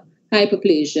 neoplasia,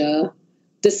 hyperplasia,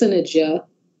 dyssynergia,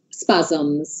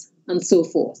 spasms, and so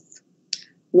forth.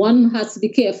 One has to be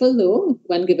careful, though,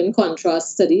 when given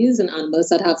contrast studies in animals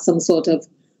that have some sort of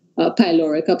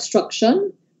pyloric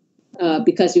obstruction,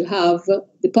 because you have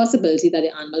the possibility that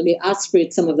the animal may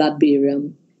aspirate some of that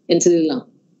barium into the lung.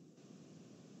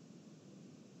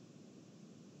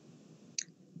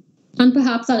 And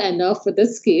perhaps I'll end off with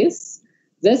this case.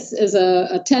 This is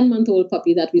a 10-month-old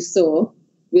puppy that we saw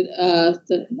with a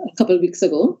couple of weeks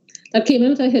ago that came in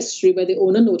with a history where the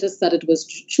owner noticed that it was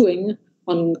chewing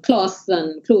on cloth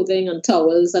and clothing and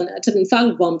towels, and it had in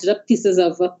fact vomited up pieces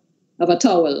of a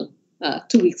towel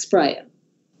 2 weeks prior.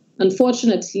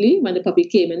 Unfortunately, when the puppy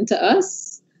came into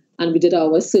us and we did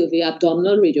our survey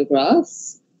abdominal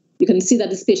radiographs, you can see that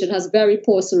this patient has very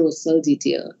poor serosal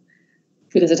detail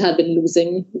because it had been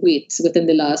losing weight within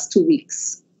the last 2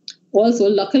 weeks. Also,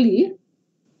 luckily,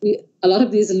 a lot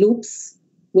of these loops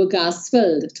were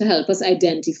gas-filled to help us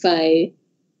identify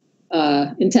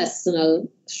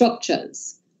intestinal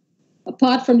structures.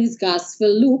 Apart from these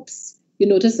gas-filled loops, you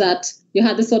notice that you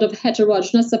had this sort of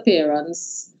heterogeneous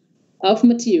appearance of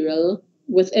material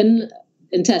within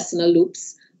intestinal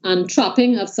loops and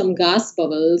trapping of some gas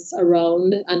bubbles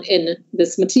around and in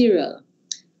this material.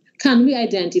 Can we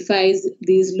identify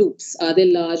these loops? Are they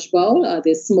large bowel? Are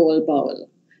they small bowel?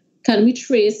 Can we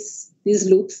trace these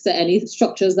loops to any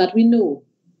structures that we know?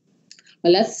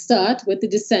 Well, let's start with the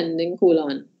descending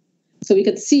colon. So we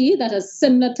could see that a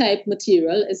similar type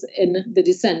material is in the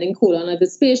descending colon of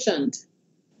this patient.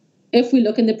 If we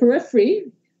look in the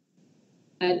periphery,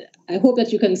 And I hope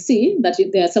that you can see that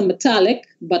there are some metallic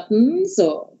buttons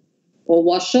or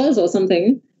washers or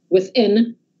something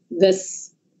within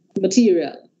this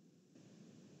material.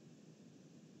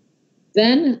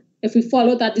 Then, if we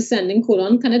follow that descending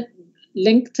colon, can it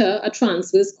link to a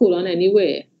transverse colon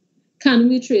anywhere? Can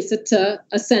we trace it to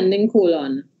ascending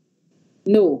colon?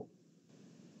 No.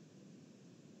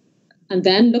 And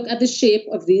then look at the shape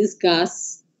of these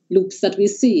gas loops that we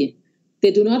see.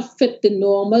 They do not fit the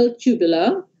normal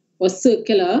tubular or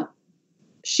circular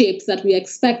shapes that we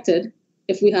expected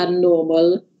if we had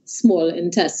normal small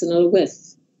intestinal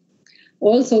width.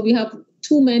 Also, we have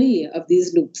too many of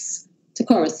these loops to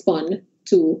correspond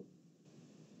to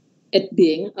it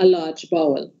being a large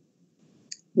bowel.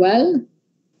 Well,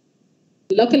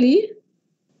 luckily,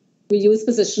 we use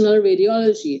positional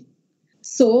radiology.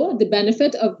 So the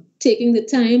benefit of taking the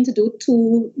time to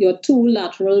do your two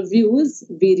lateral views,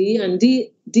 VD and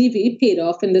DV, paid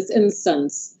off in this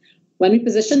instance. When we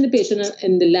position the patient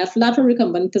in the left lateral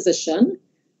recumbent position,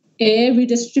 air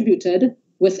redistributed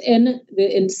within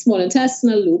the small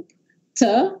intestinal loop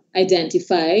to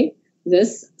identify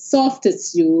this soft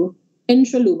tissue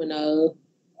intraluminal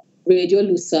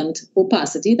radiolucent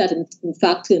opacity that in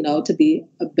fact turned out to be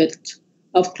a bit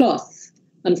of cloth.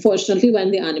 Unfortunately,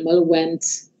 when the animal went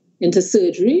into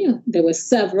surgery, there were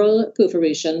several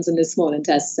perforations in the small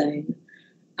intestine,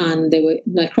 and there were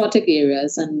necrotic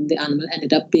areas, and the animal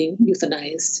ended up being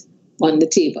euthanized on the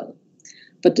table.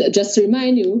 But just to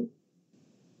remind you,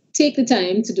 take the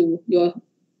time to do your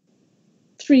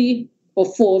 3 or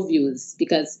 4 views,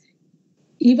 because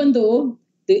even though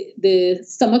the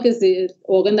stomach is the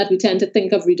organ that we tend to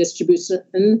think of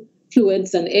redistributing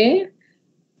fluids and air,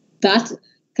 that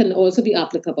can also be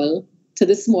applicable to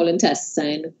the small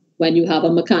intestine when you have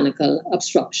a mechanical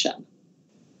obstruction.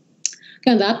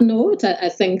 Okay, on that note, I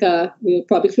think we're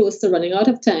probably close to running out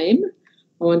of time.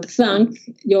 I want to thank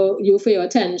you for your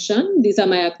attention. These are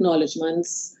my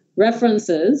acknowledgements,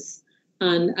 references,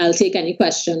 and I'll take any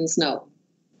questions now.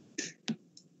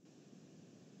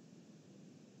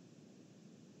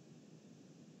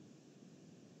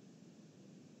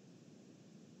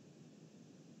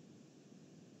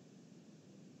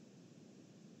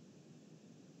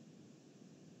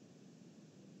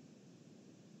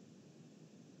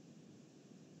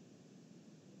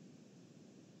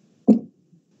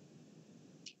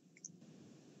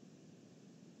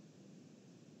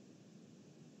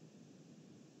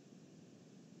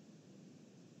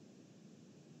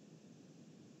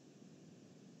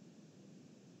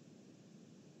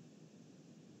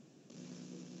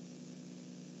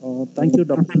 Thank you,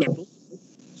 Dr. Mootoo.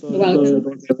 So it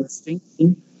was interesting,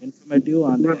 informative,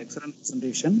 and excellent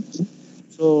presentation.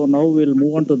 So now we'll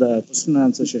move on to the question and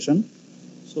answer session.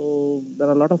 So there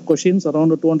are a lot of questions, around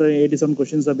 287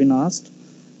 questions have been asked.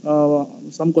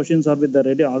 Some questions are with the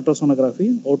radio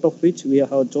ultrasonography, out of which we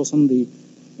have chosen the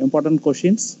important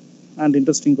questions and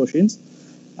interesting questions.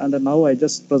 And now I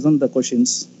just present the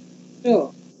questions.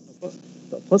 Sure.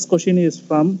 The first question is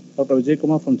from Dr. Vijay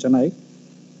Kumar from Chennai.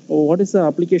 What is the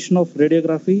application of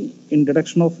radiography in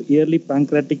detection of early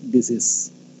pancreatic disease?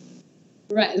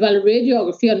 Right. Well,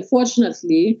 radiography,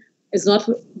 unfortunately, is not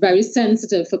very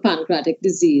sensitive for pancreatic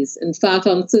disease. In fact,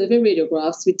 on survey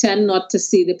radiographs, we tend not to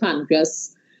see the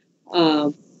pancreas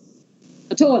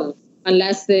at all,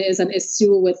 unless there is an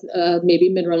issue with maybe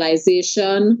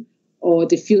mineralization or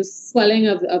diffuse swelling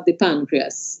of the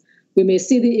pancreas. We may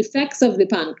see the effects of the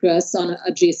pancreas on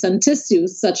adjacent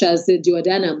tissues, such as the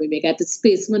duodenum. We may get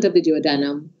displacement of the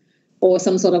duodenum or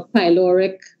some sort of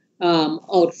pyloric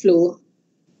outflow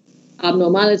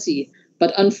abnormality.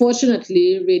 But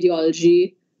unfortunately,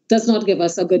 radiology does not give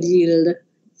us a good yield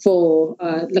for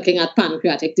looking at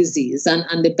pancreatic disease.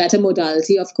 And the better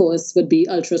modality, of course, would be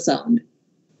ultrasound.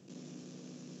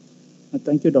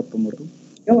 Thank you, Dr. Mootoo.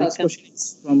 You're Next welcome. question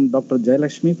is from Dr.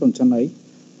 Jayalakshmi from Chennai.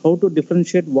 How to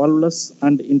differentiate volvulus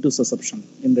and intussusception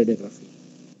in radiography?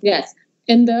 Yes.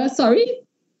 Sorry?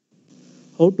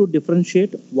 How to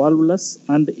differentiate volvulus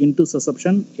and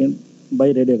intussusception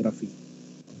by radiography?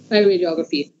 By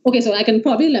radiography. Okay, so I can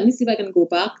probably, let me see if I can go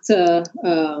back to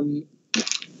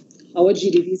our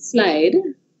GDV slide.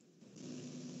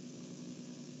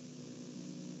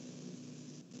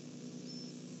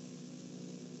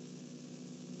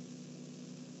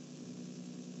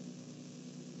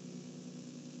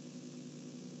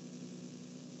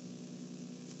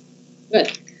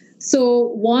 Good. So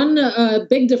one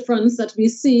big difference that we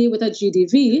see with a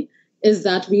GDV is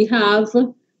that we have,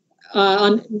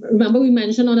 remember we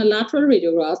mentioned on a lateral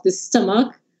radiograph, the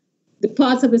stomach, the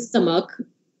parts of the stomach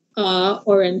are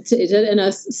orientated in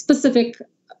a specific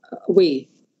way.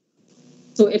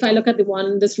 So if I look at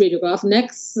this radiograph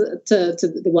next to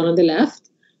the one on the left,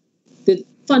 the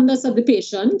fundus of the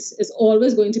patient is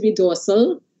always going to be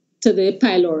dorsal to the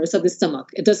pylorus of the stomach.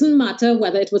 It doesn't matter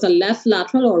whether it was a left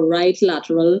lateral or right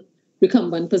lateral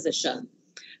recumbent position.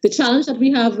 The challenge that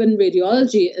we have in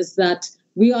radiology is that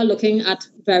we are looking at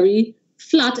very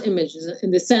flat images,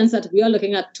 in the sense that we are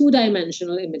looking at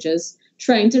two-dimensional images,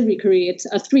 trying to recreate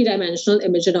a three-dimensional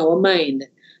image in our mind.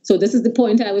 So this is the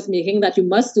point I was making, that you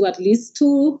must do at least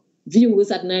two views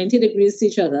at 90 degrees to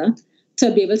each other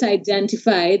to be able to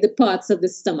identify the parts of the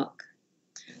stomach.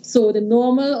 So the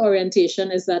normal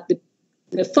orientation is that the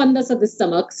fundus of the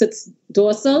stomach sits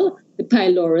dorsal, the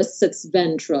pylorus sits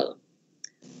ventral.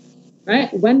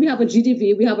 Right? When we have a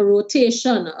GDV, we have a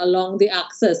rotation along the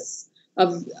axis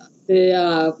of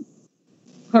the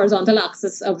horizontal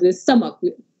axis of the stomach.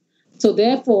 So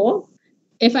therefore,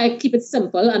 if I keep it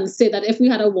simple and say that if we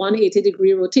had a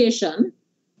 180-degree rotation,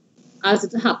 as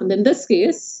it happened in this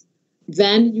case,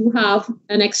 then you have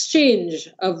an exchange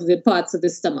of the parts of the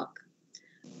stomach.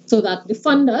 So that the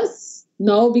fundus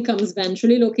now becomes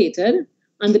ventrally located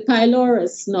and the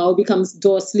pylorus now becomes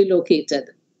dorsally located.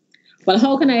 Well,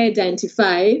 how can I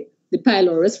identify the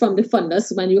pylorus from the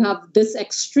fundus when you have this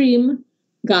extreme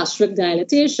gastric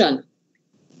dilatation?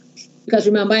 Because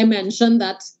remember, I mentioned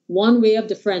that one way of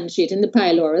differentiating the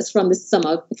pylorus from the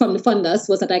stomach, from the fundus,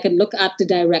 was that I could look at the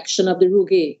direction of the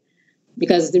rugae,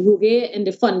 because the rugae in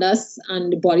the fundus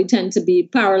and the body tend to be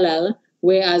parallel,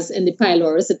 whereas in the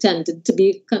pylorus it tended to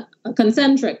be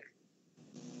concentric.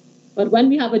 But when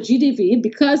we have a GDV,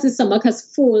 because the stomach has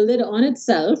folded on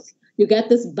itself, you get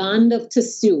this band of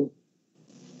tissue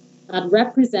that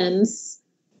represents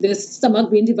the stomach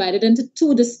being divided into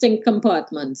two distinct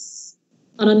compartments.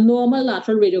 On a normal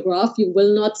lateral radiograph, you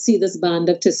will not see this band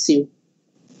of tissue.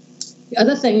 The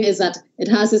other thing is that it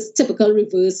has this typical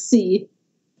reverse C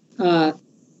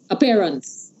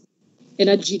appearance in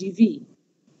a GDV,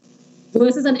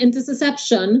 versus an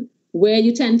intussusception where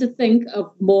you tend to think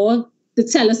of more the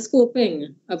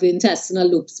telescoping of the intestinal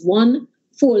loops, one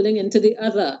folding into the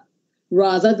other,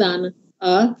 rather than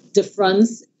a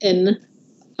difference in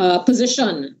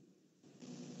position.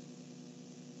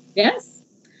 Yes?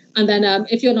 And then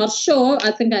if you're not sure,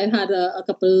 I think I had a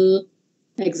couple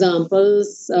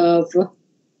examples of,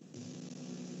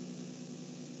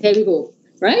 here we go,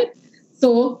 right?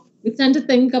 So we tend to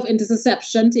think of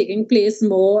intussusception taking place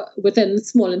more within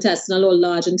small intestinal or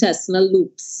large intestinal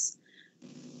loops.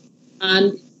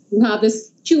 And you have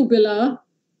this tubular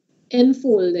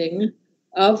infolding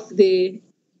of the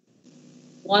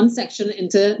one section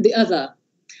into the other,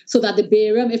 so that the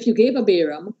barium, if you gave a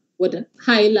barium, would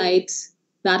highlight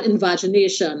that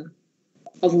invagination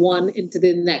of one into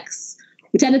the next.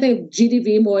 We tend to think of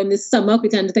GDV more in the stomach. We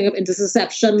tend to think of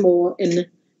intussusception more in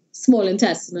small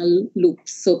intestinal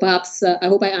loops. So perhaps, I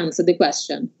hope I answered the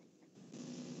question.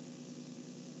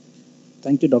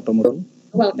 Thank you, Dr. Mootoo.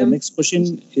 Welcome. The next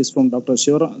question is from Dr.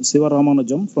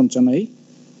 Sivaramanujam from Chennai.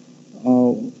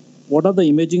 What are the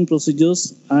imaging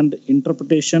procedures and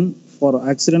interpretation for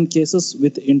accident cases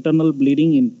with internal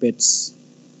bleeding in pets?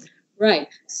 Right.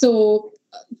 So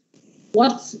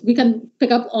what we can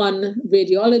pick up on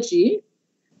radiology.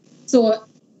 So,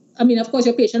 I mean, of course,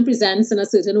 your patient presents in a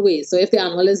certain way. So if the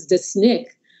animal is dyspneic,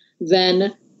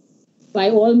 then by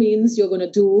all means, you're going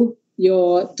to do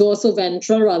your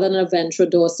dorsoventral rather than a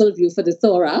ventrodorsal view for the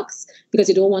thorax, because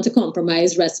you don't want to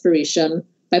compromise respiration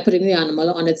by putting the animal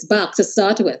on its back to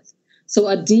start with. So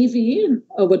a DV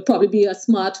would probably be a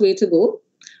smart way to go.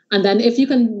 And then if you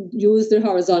can use the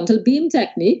horizontal beam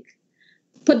technique,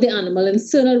 put the animal in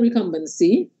sternal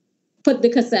recumbency, put the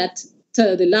cassette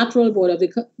to the lateral board of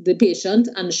the patient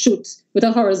and shoot with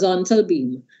a horizontal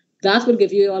beam. That will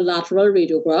give you a lateral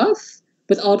radiograph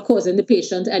without causing the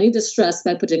patient any distress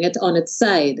by putting it on its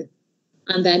side.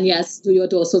 And then, yes, do your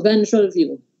dorsoventral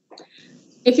view.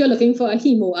 If you're looking for a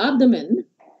hemoabdomen,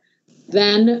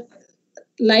 then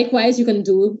likewise, you can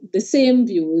do the same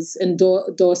views in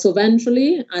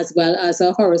dorsoventrally as well as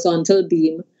a horizontal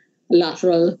beam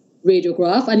lateral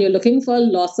radiograph, and you're looking for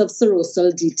loss of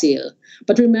serosal detail.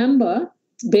 But remember,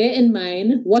 bear in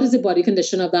mind, what is the body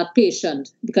condition of that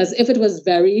patient? Because if it was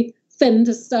very thin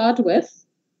to start with,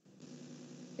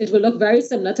 it will look very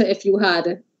similar to if you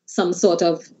had some sort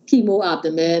of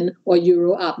hemoabdomen or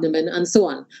uroabdomen and so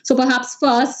on. So perhaps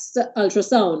first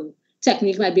ultrasound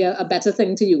technique might be a better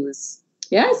thing to use.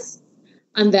 Yes?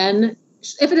 And then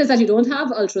if it is that you don't have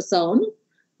ultrasound,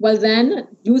 well then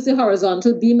use the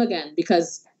horizontal beam again,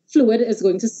 because fluid is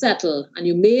going to settle and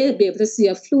you may be able to see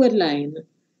a fluid line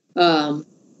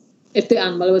if the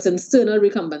animal was in sternal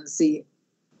recumbency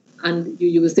and you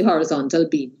use the horizontal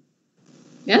beam.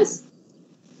 Yes?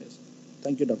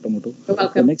 Thank you, Dr. Mootoo. You're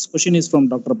welcome. The next question is from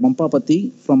Dr.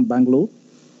 Pampapati from Bangalore.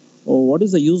 What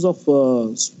is the use of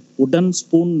wooden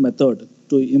spoon method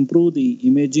to improve the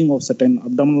imaging of certain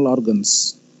abdominal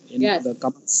organs? In the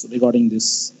comments regarding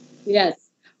this. Yes.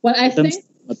 Well, I think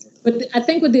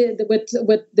with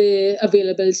the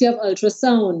availability of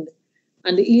ultrasound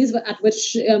and the ease at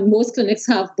which most clinics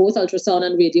have both ultrasound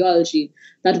and radiology,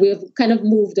 that we've kind of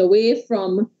moved away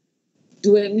from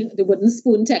doing the wooden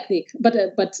spoon technique. But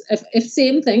if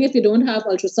same thing, if you don't have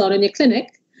ultrasound in your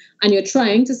clinic and you're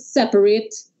trying to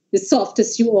separate the soft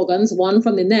tissue organs one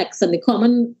from the next, and the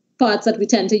common parts that we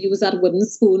tend to use that wooden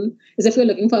spoon is if you're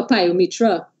looking for a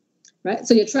pyometra, right?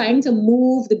 So you're trying to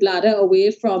move the bladder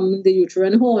away from the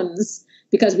uterine horns,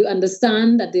 because we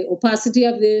understand that the opacity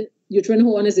of the uterine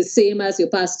horn is the same as the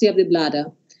opacity of the bladder.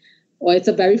 Or it's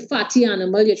a very fatty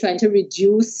animal, you're trying to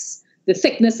reduce the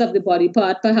thickness of the body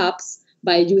part, perhaps,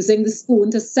 by using the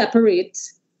spoon to separate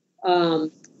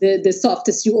the soft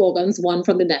tissue organs one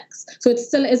from the next. So it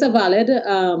still is a valid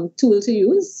tool to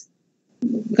use,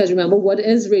 because remember, wood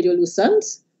is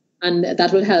radiolucent, and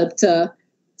that will help to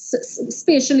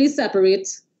spatially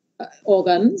separate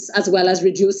organs as well as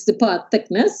reduce the part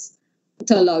thickness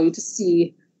to allow you to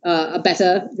see a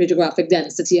better radiographic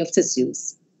density of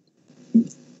tissues.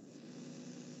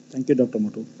 Thank you, Dr.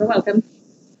 Mootoo. You're welcome.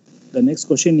 The next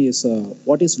question is,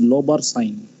 what is lobar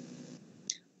sign?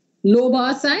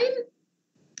 Lobar sign?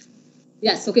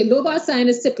 Yes, okay. Lobar sign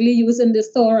is typically used in the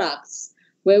thorax,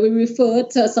 where we refer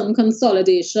to some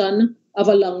consolidation of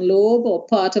a lung lobe or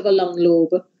part of a lung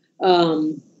lobe.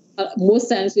 Most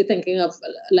times we're thinking of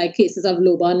like cases of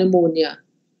lobar pneumonia.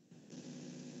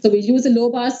 So we use a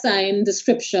lobar sign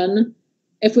description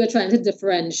if we're trying to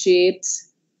differentiate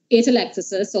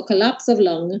atelectasis or collapse of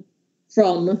lung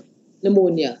from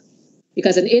pneumonia.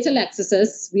 Because in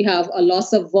atelectasis, we have a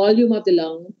loss of volume of the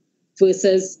lung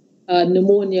versus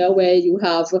pneumonia, where you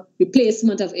have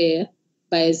replacement of air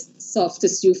by soft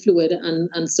tissue fluid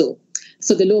and so.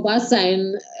 So the lobar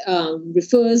sign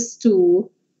refers to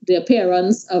the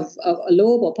appearance of a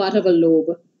lobe or part of a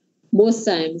lobe most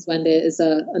times when there is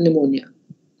a pneumonia.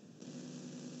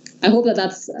 I hope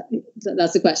that's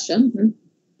the question.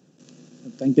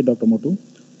 Thank you, Dr. Mootoo.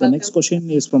 The next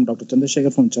question is from Dr.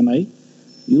 Chandrasekhar from Chennai.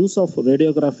 Use of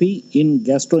radiography in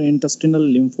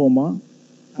gastrointestinal lymphoma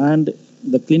and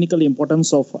the clinical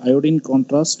importance of iodine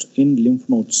contrast in lymph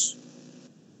nodes.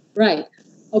 Right.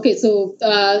 Okay, so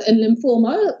in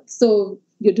lymphoma, so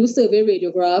you do survey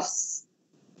radiographs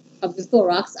of the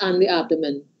thorax and the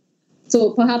abdomen.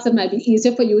 So perhaps it might be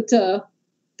easier for you to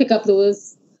pick up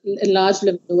those enlarged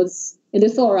lymph nodes in the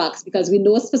thorax, because we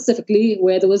know specifically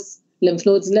where those lymph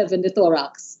nodes live in the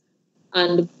thorax.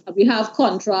 And we have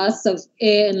contrast of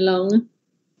air and lung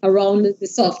around the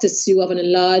soft tissue of an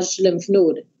enlarged lymph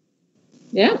node.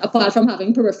 Yeah, apart from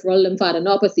having peripheral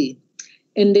lymphadenopathy.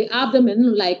 In the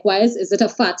abdomen, likewise, is it a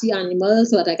fatty animal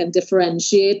so that I can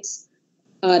differentiate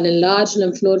an enlarged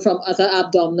lymph node from other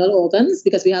abdominal organs,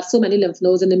 because we have so many lymph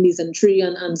nodes in the mesentery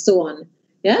and so on.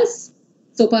 Yes?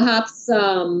 So perhaps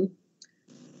do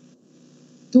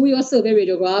your survey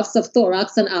radiographs of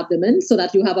thorax and abdomen so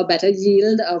that you have a better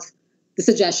yield of the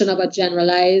suggestion of a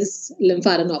generalized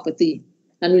lymphadenopathy,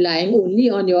 and relying only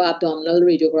on your abdominal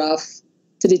radiograph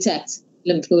to detect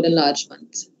lymph node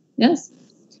enlargement. Yes?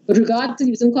 With regard to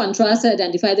using contrast to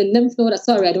identify the lymph node,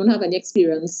 sorry, I don't have any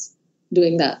experience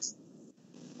doing that.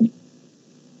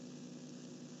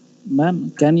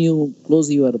 Ma'am, can you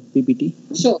close your PPT?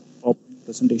 Sure. Or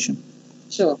presentation?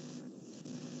 Sure.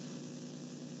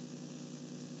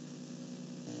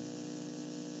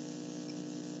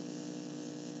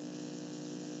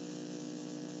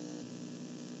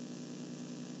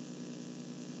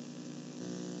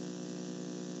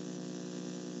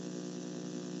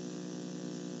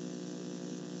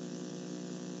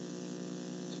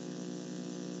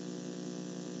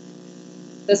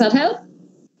 Does that help?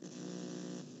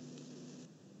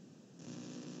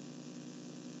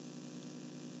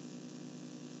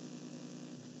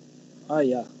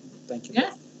 Yeah. Thank you.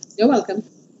 Yeah. You're welcome.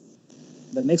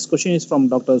 The next question is from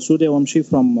Dr. Surya Vamshi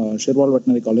from Sherwal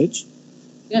Veterinary College.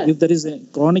 Yes. If there is a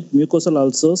chronic mucosal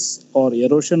ulcers or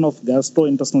erosion of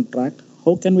gastrointestinal tract,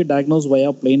 how can we diagnose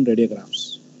via plain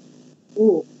radiographs?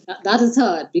 Oh, that is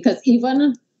hard, because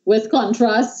even with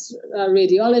contrast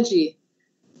radiology,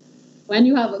 when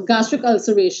you have gastric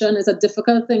ulceration, it's a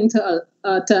difficult thing to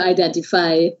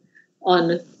identify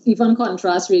on even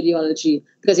contrast radiology,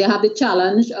 because you have the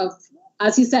challenge of,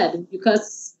 as you said,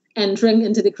 mucus entering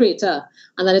into the crater,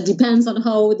 and then it depends on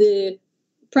how the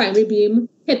primary beam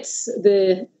hits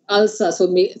the ulcer.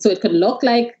 So it could look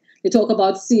like They talk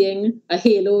about seeing a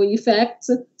halo effect,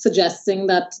 suggesting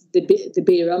that the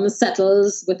barium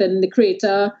settles within the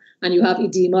crater and you have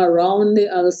edema around the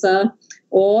ulcer,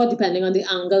 or depending on the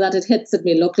angle that it hits, it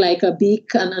may look like a beak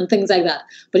and things like that.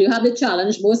 But you have the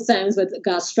challenge most times with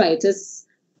gastritis,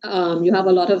 you have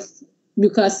a lot of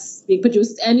mucus being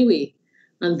produced anyway,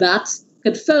 and that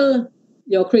could fill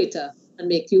your crater and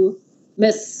make you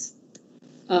miss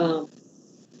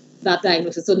that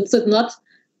diagnosis. So it's not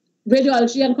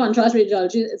radiology and contrast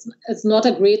radiology. It's not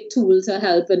a great tool to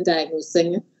help in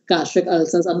diagnosing gastric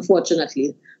ulcers,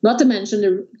 unfortunately. Not to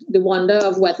mention the wonder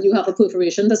of whether you have a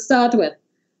perforation to start with,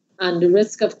 and the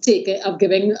risk of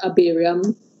giving a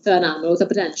barium to an animal with a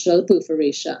potential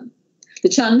perforation. The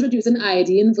challenge with using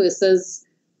iodine versus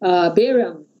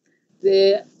barium.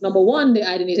 Number one, the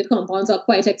iodinated compounds are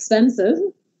quite expensive.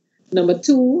 Number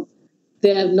two,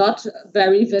 they are not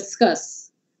very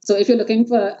viscous. So if you're looking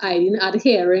for iodine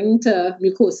adhering to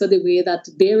mucosa the way that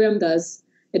barium does,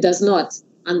 it does not.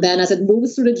 And then as it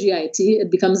moves through the GIT, it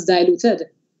becomes diluted.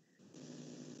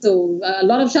 So a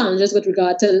lot of challenges with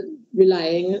regard to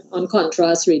relying on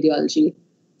contrast radiology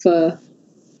for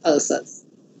ulcers.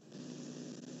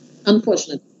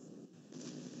 Unfortunately.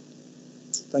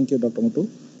 Thank you, Dr. Mootoo.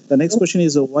 The next question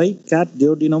is why cat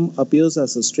duodenum appears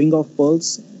as a string of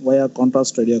pearls via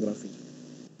contrast radiography?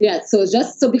 Yeah, so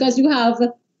because you have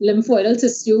lymphoidal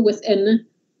tissue within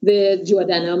the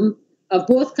duodenum of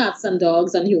both cats and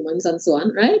dogs and humans and so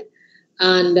on, right?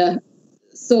 And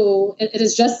so it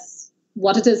is just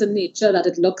what it is in nature, that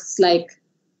it looks like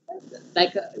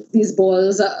these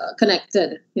balls are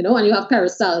connected, and you have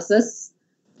peristalsis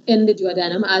in the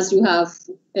duodenum as you have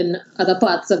in other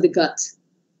parts of the gut.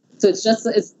 So it's just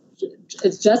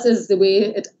is the way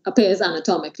it appears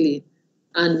anatomically.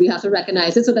 And we have to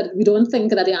recognize it so that we don't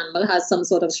think that the animal has some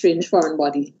sort of strange foreign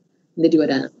body in the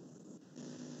duodenum.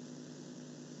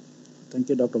 Thank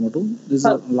you, Dr. Mootoo. This is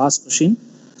our last question.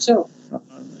 Sure.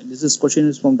 This question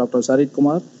is from Dr. Sarit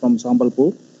Kumar from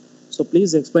Sambalpur. So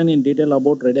please explain in detail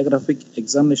about radiographic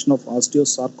examination of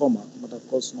osteosarcoma. But of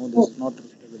course, no, this is not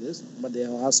related with this, but they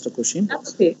have asked a question.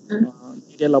 That's okay.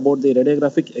 Detail about the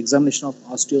radiographic examination of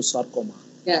osteosarcoma.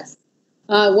 Yes.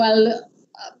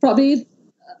 Probably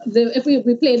if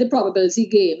we play the probability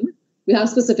game, we have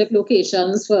specific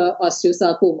locations for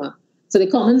osteosarcoma. So the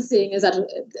common saying is that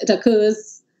it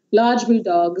occurs large breed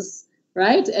dogs,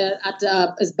 right?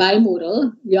 Is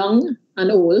bimodal, young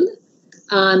and old,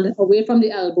 and away from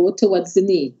the elbow towards the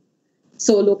knee.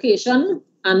 So location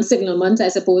and signalment, I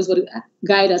suppose, would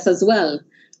guide us as well.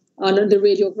 On the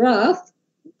radiograph,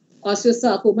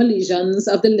 osteosarcoma lesions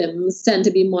of the limbs tend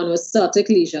to be monocytic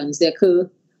lesions. They occur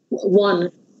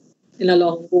one in a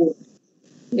long bone.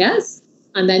 Yes?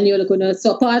 And then you're going to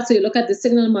so you look at the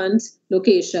signalment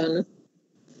location,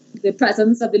 the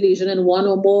presence of the lesion in one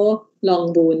or more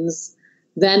long bones.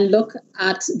 Then look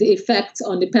at the effect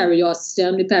on the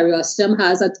periosteum. The periosteum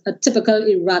has a typical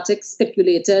erratic,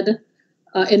 spiculated,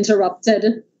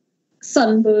 interrupted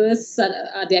sunburst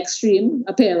at the extreme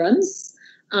appearance.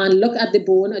 And look at the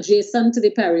bone adjacent to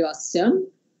the periosteum.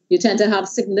 You tend to have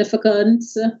significant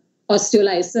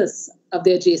osteolysis of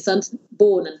the adjacent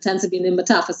bone, and tends to be in the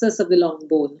metaphysis of the long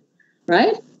bone,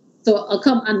 right? So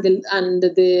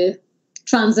the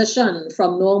transition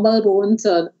from normal bone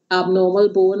to abnormal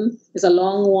bone is a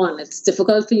long one. It's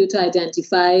difficult for you to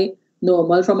identify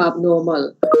normal from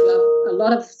abnormal. You have a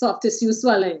lot of soft tissue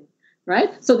swelling,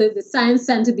 right? So the signs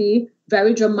tend to be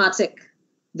very dramatic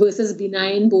versus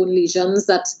benign bone lesions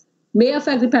that may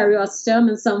affect the periosteum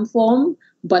in some form,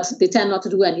 but they tend not to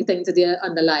do anything to their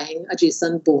underlying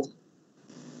adjacent bone.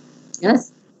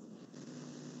 Yes?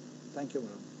 Thank you,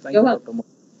 madam. You're welcome.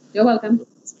 You're welcome.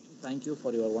 Thank you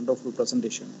for your wonderful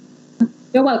presentation.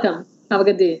 You're welcome. Have a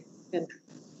good day. Good.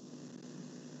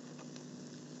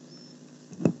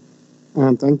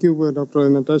 Thank you, Dr.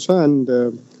 Natasha, and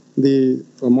the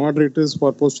moderators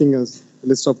for posting a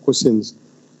list of questions.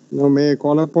 Now, may I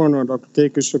call upon Dr. K.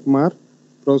 Krishnakumar,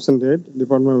 Professor Head,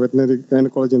 Department of Veterinary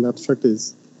Gynecology and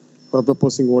Obstetrics, for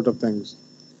proposing vote of thanks.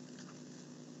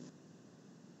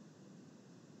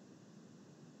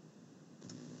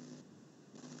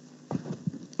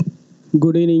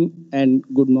 Good evening and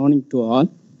good morning to all.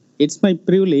 It's my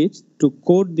privilege to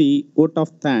quote the vote of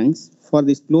thanks for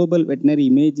this Global Veterinary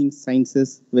Imaging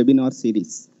Sciences webinar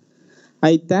series.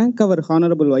 I thank our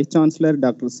Honorable Vice Chancellor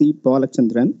Dr. C.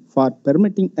 Balachandran for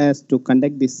permitting us to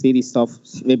conduct this series of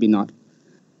webinar.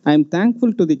 I am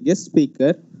thankful to the guest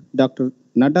speaker, Dr.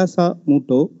 NATASHA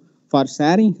MOOTOO, for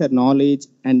sharing her knowledge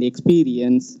and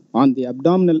experience on the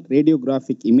abdominal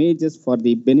radiographic images for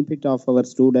the benefit of our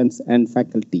students and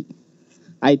faculty.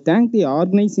 I thank the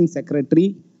organizing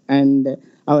secretary and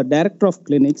our Director of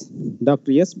Clinics,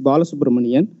 Dr. S.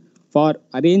 Balasubramanian, for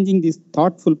arranging this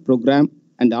thoughtful program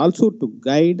and also to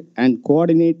guide and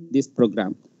coordinate this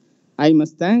program. I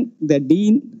must thank the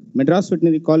Dean, Madras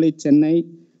Veterinary College, Chennai,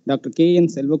 Dr. K.N.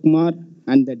 Selvakumar,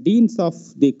 and the Deans of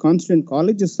the Constituent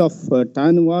Colleges of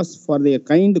TANUVAS for their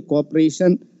kind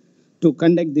cooperation to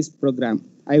conduct this program.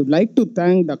 I would like to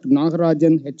thank Dr.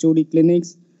 Nagarajan, HOD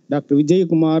Clinics, Dr. Vijay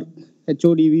Kumar,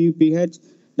 HOD VUPH,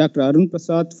 Dr. Arun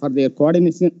Prasad for their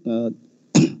coordination,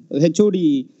 HOD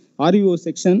RUO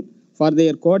section for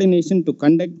their coordination to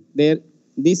conduct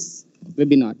this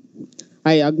webinar.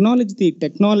 I acknowledge the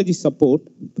technology support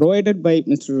provided by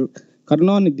Mr.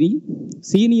 Karunanidhi,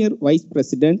 Senior Vice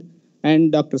President,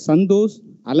 and Dr. Sandoz,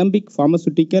 Alembic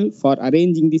Pharmaceutical, for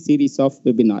arranging the series of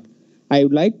webinar. I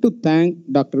would like to thank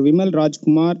Dr. Vimal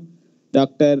Rajkumar,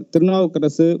 Dr.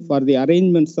 Tirunavukarasu for the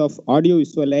arrangements of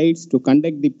audio-visual aids to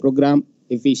conduct the program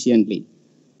efficiently.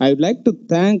 I would like to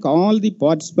thank all the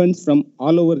participants from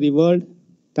all over the world.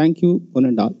 Thank you, one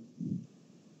and all.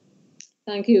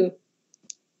 Thank you.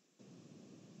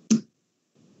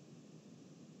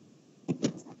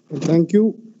 Thank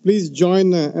you. Please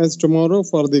join us tomorrow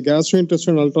for the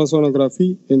gastrointestinal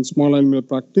ultrasonography in small animal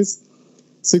practice,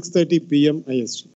 6:30 p.m. IST.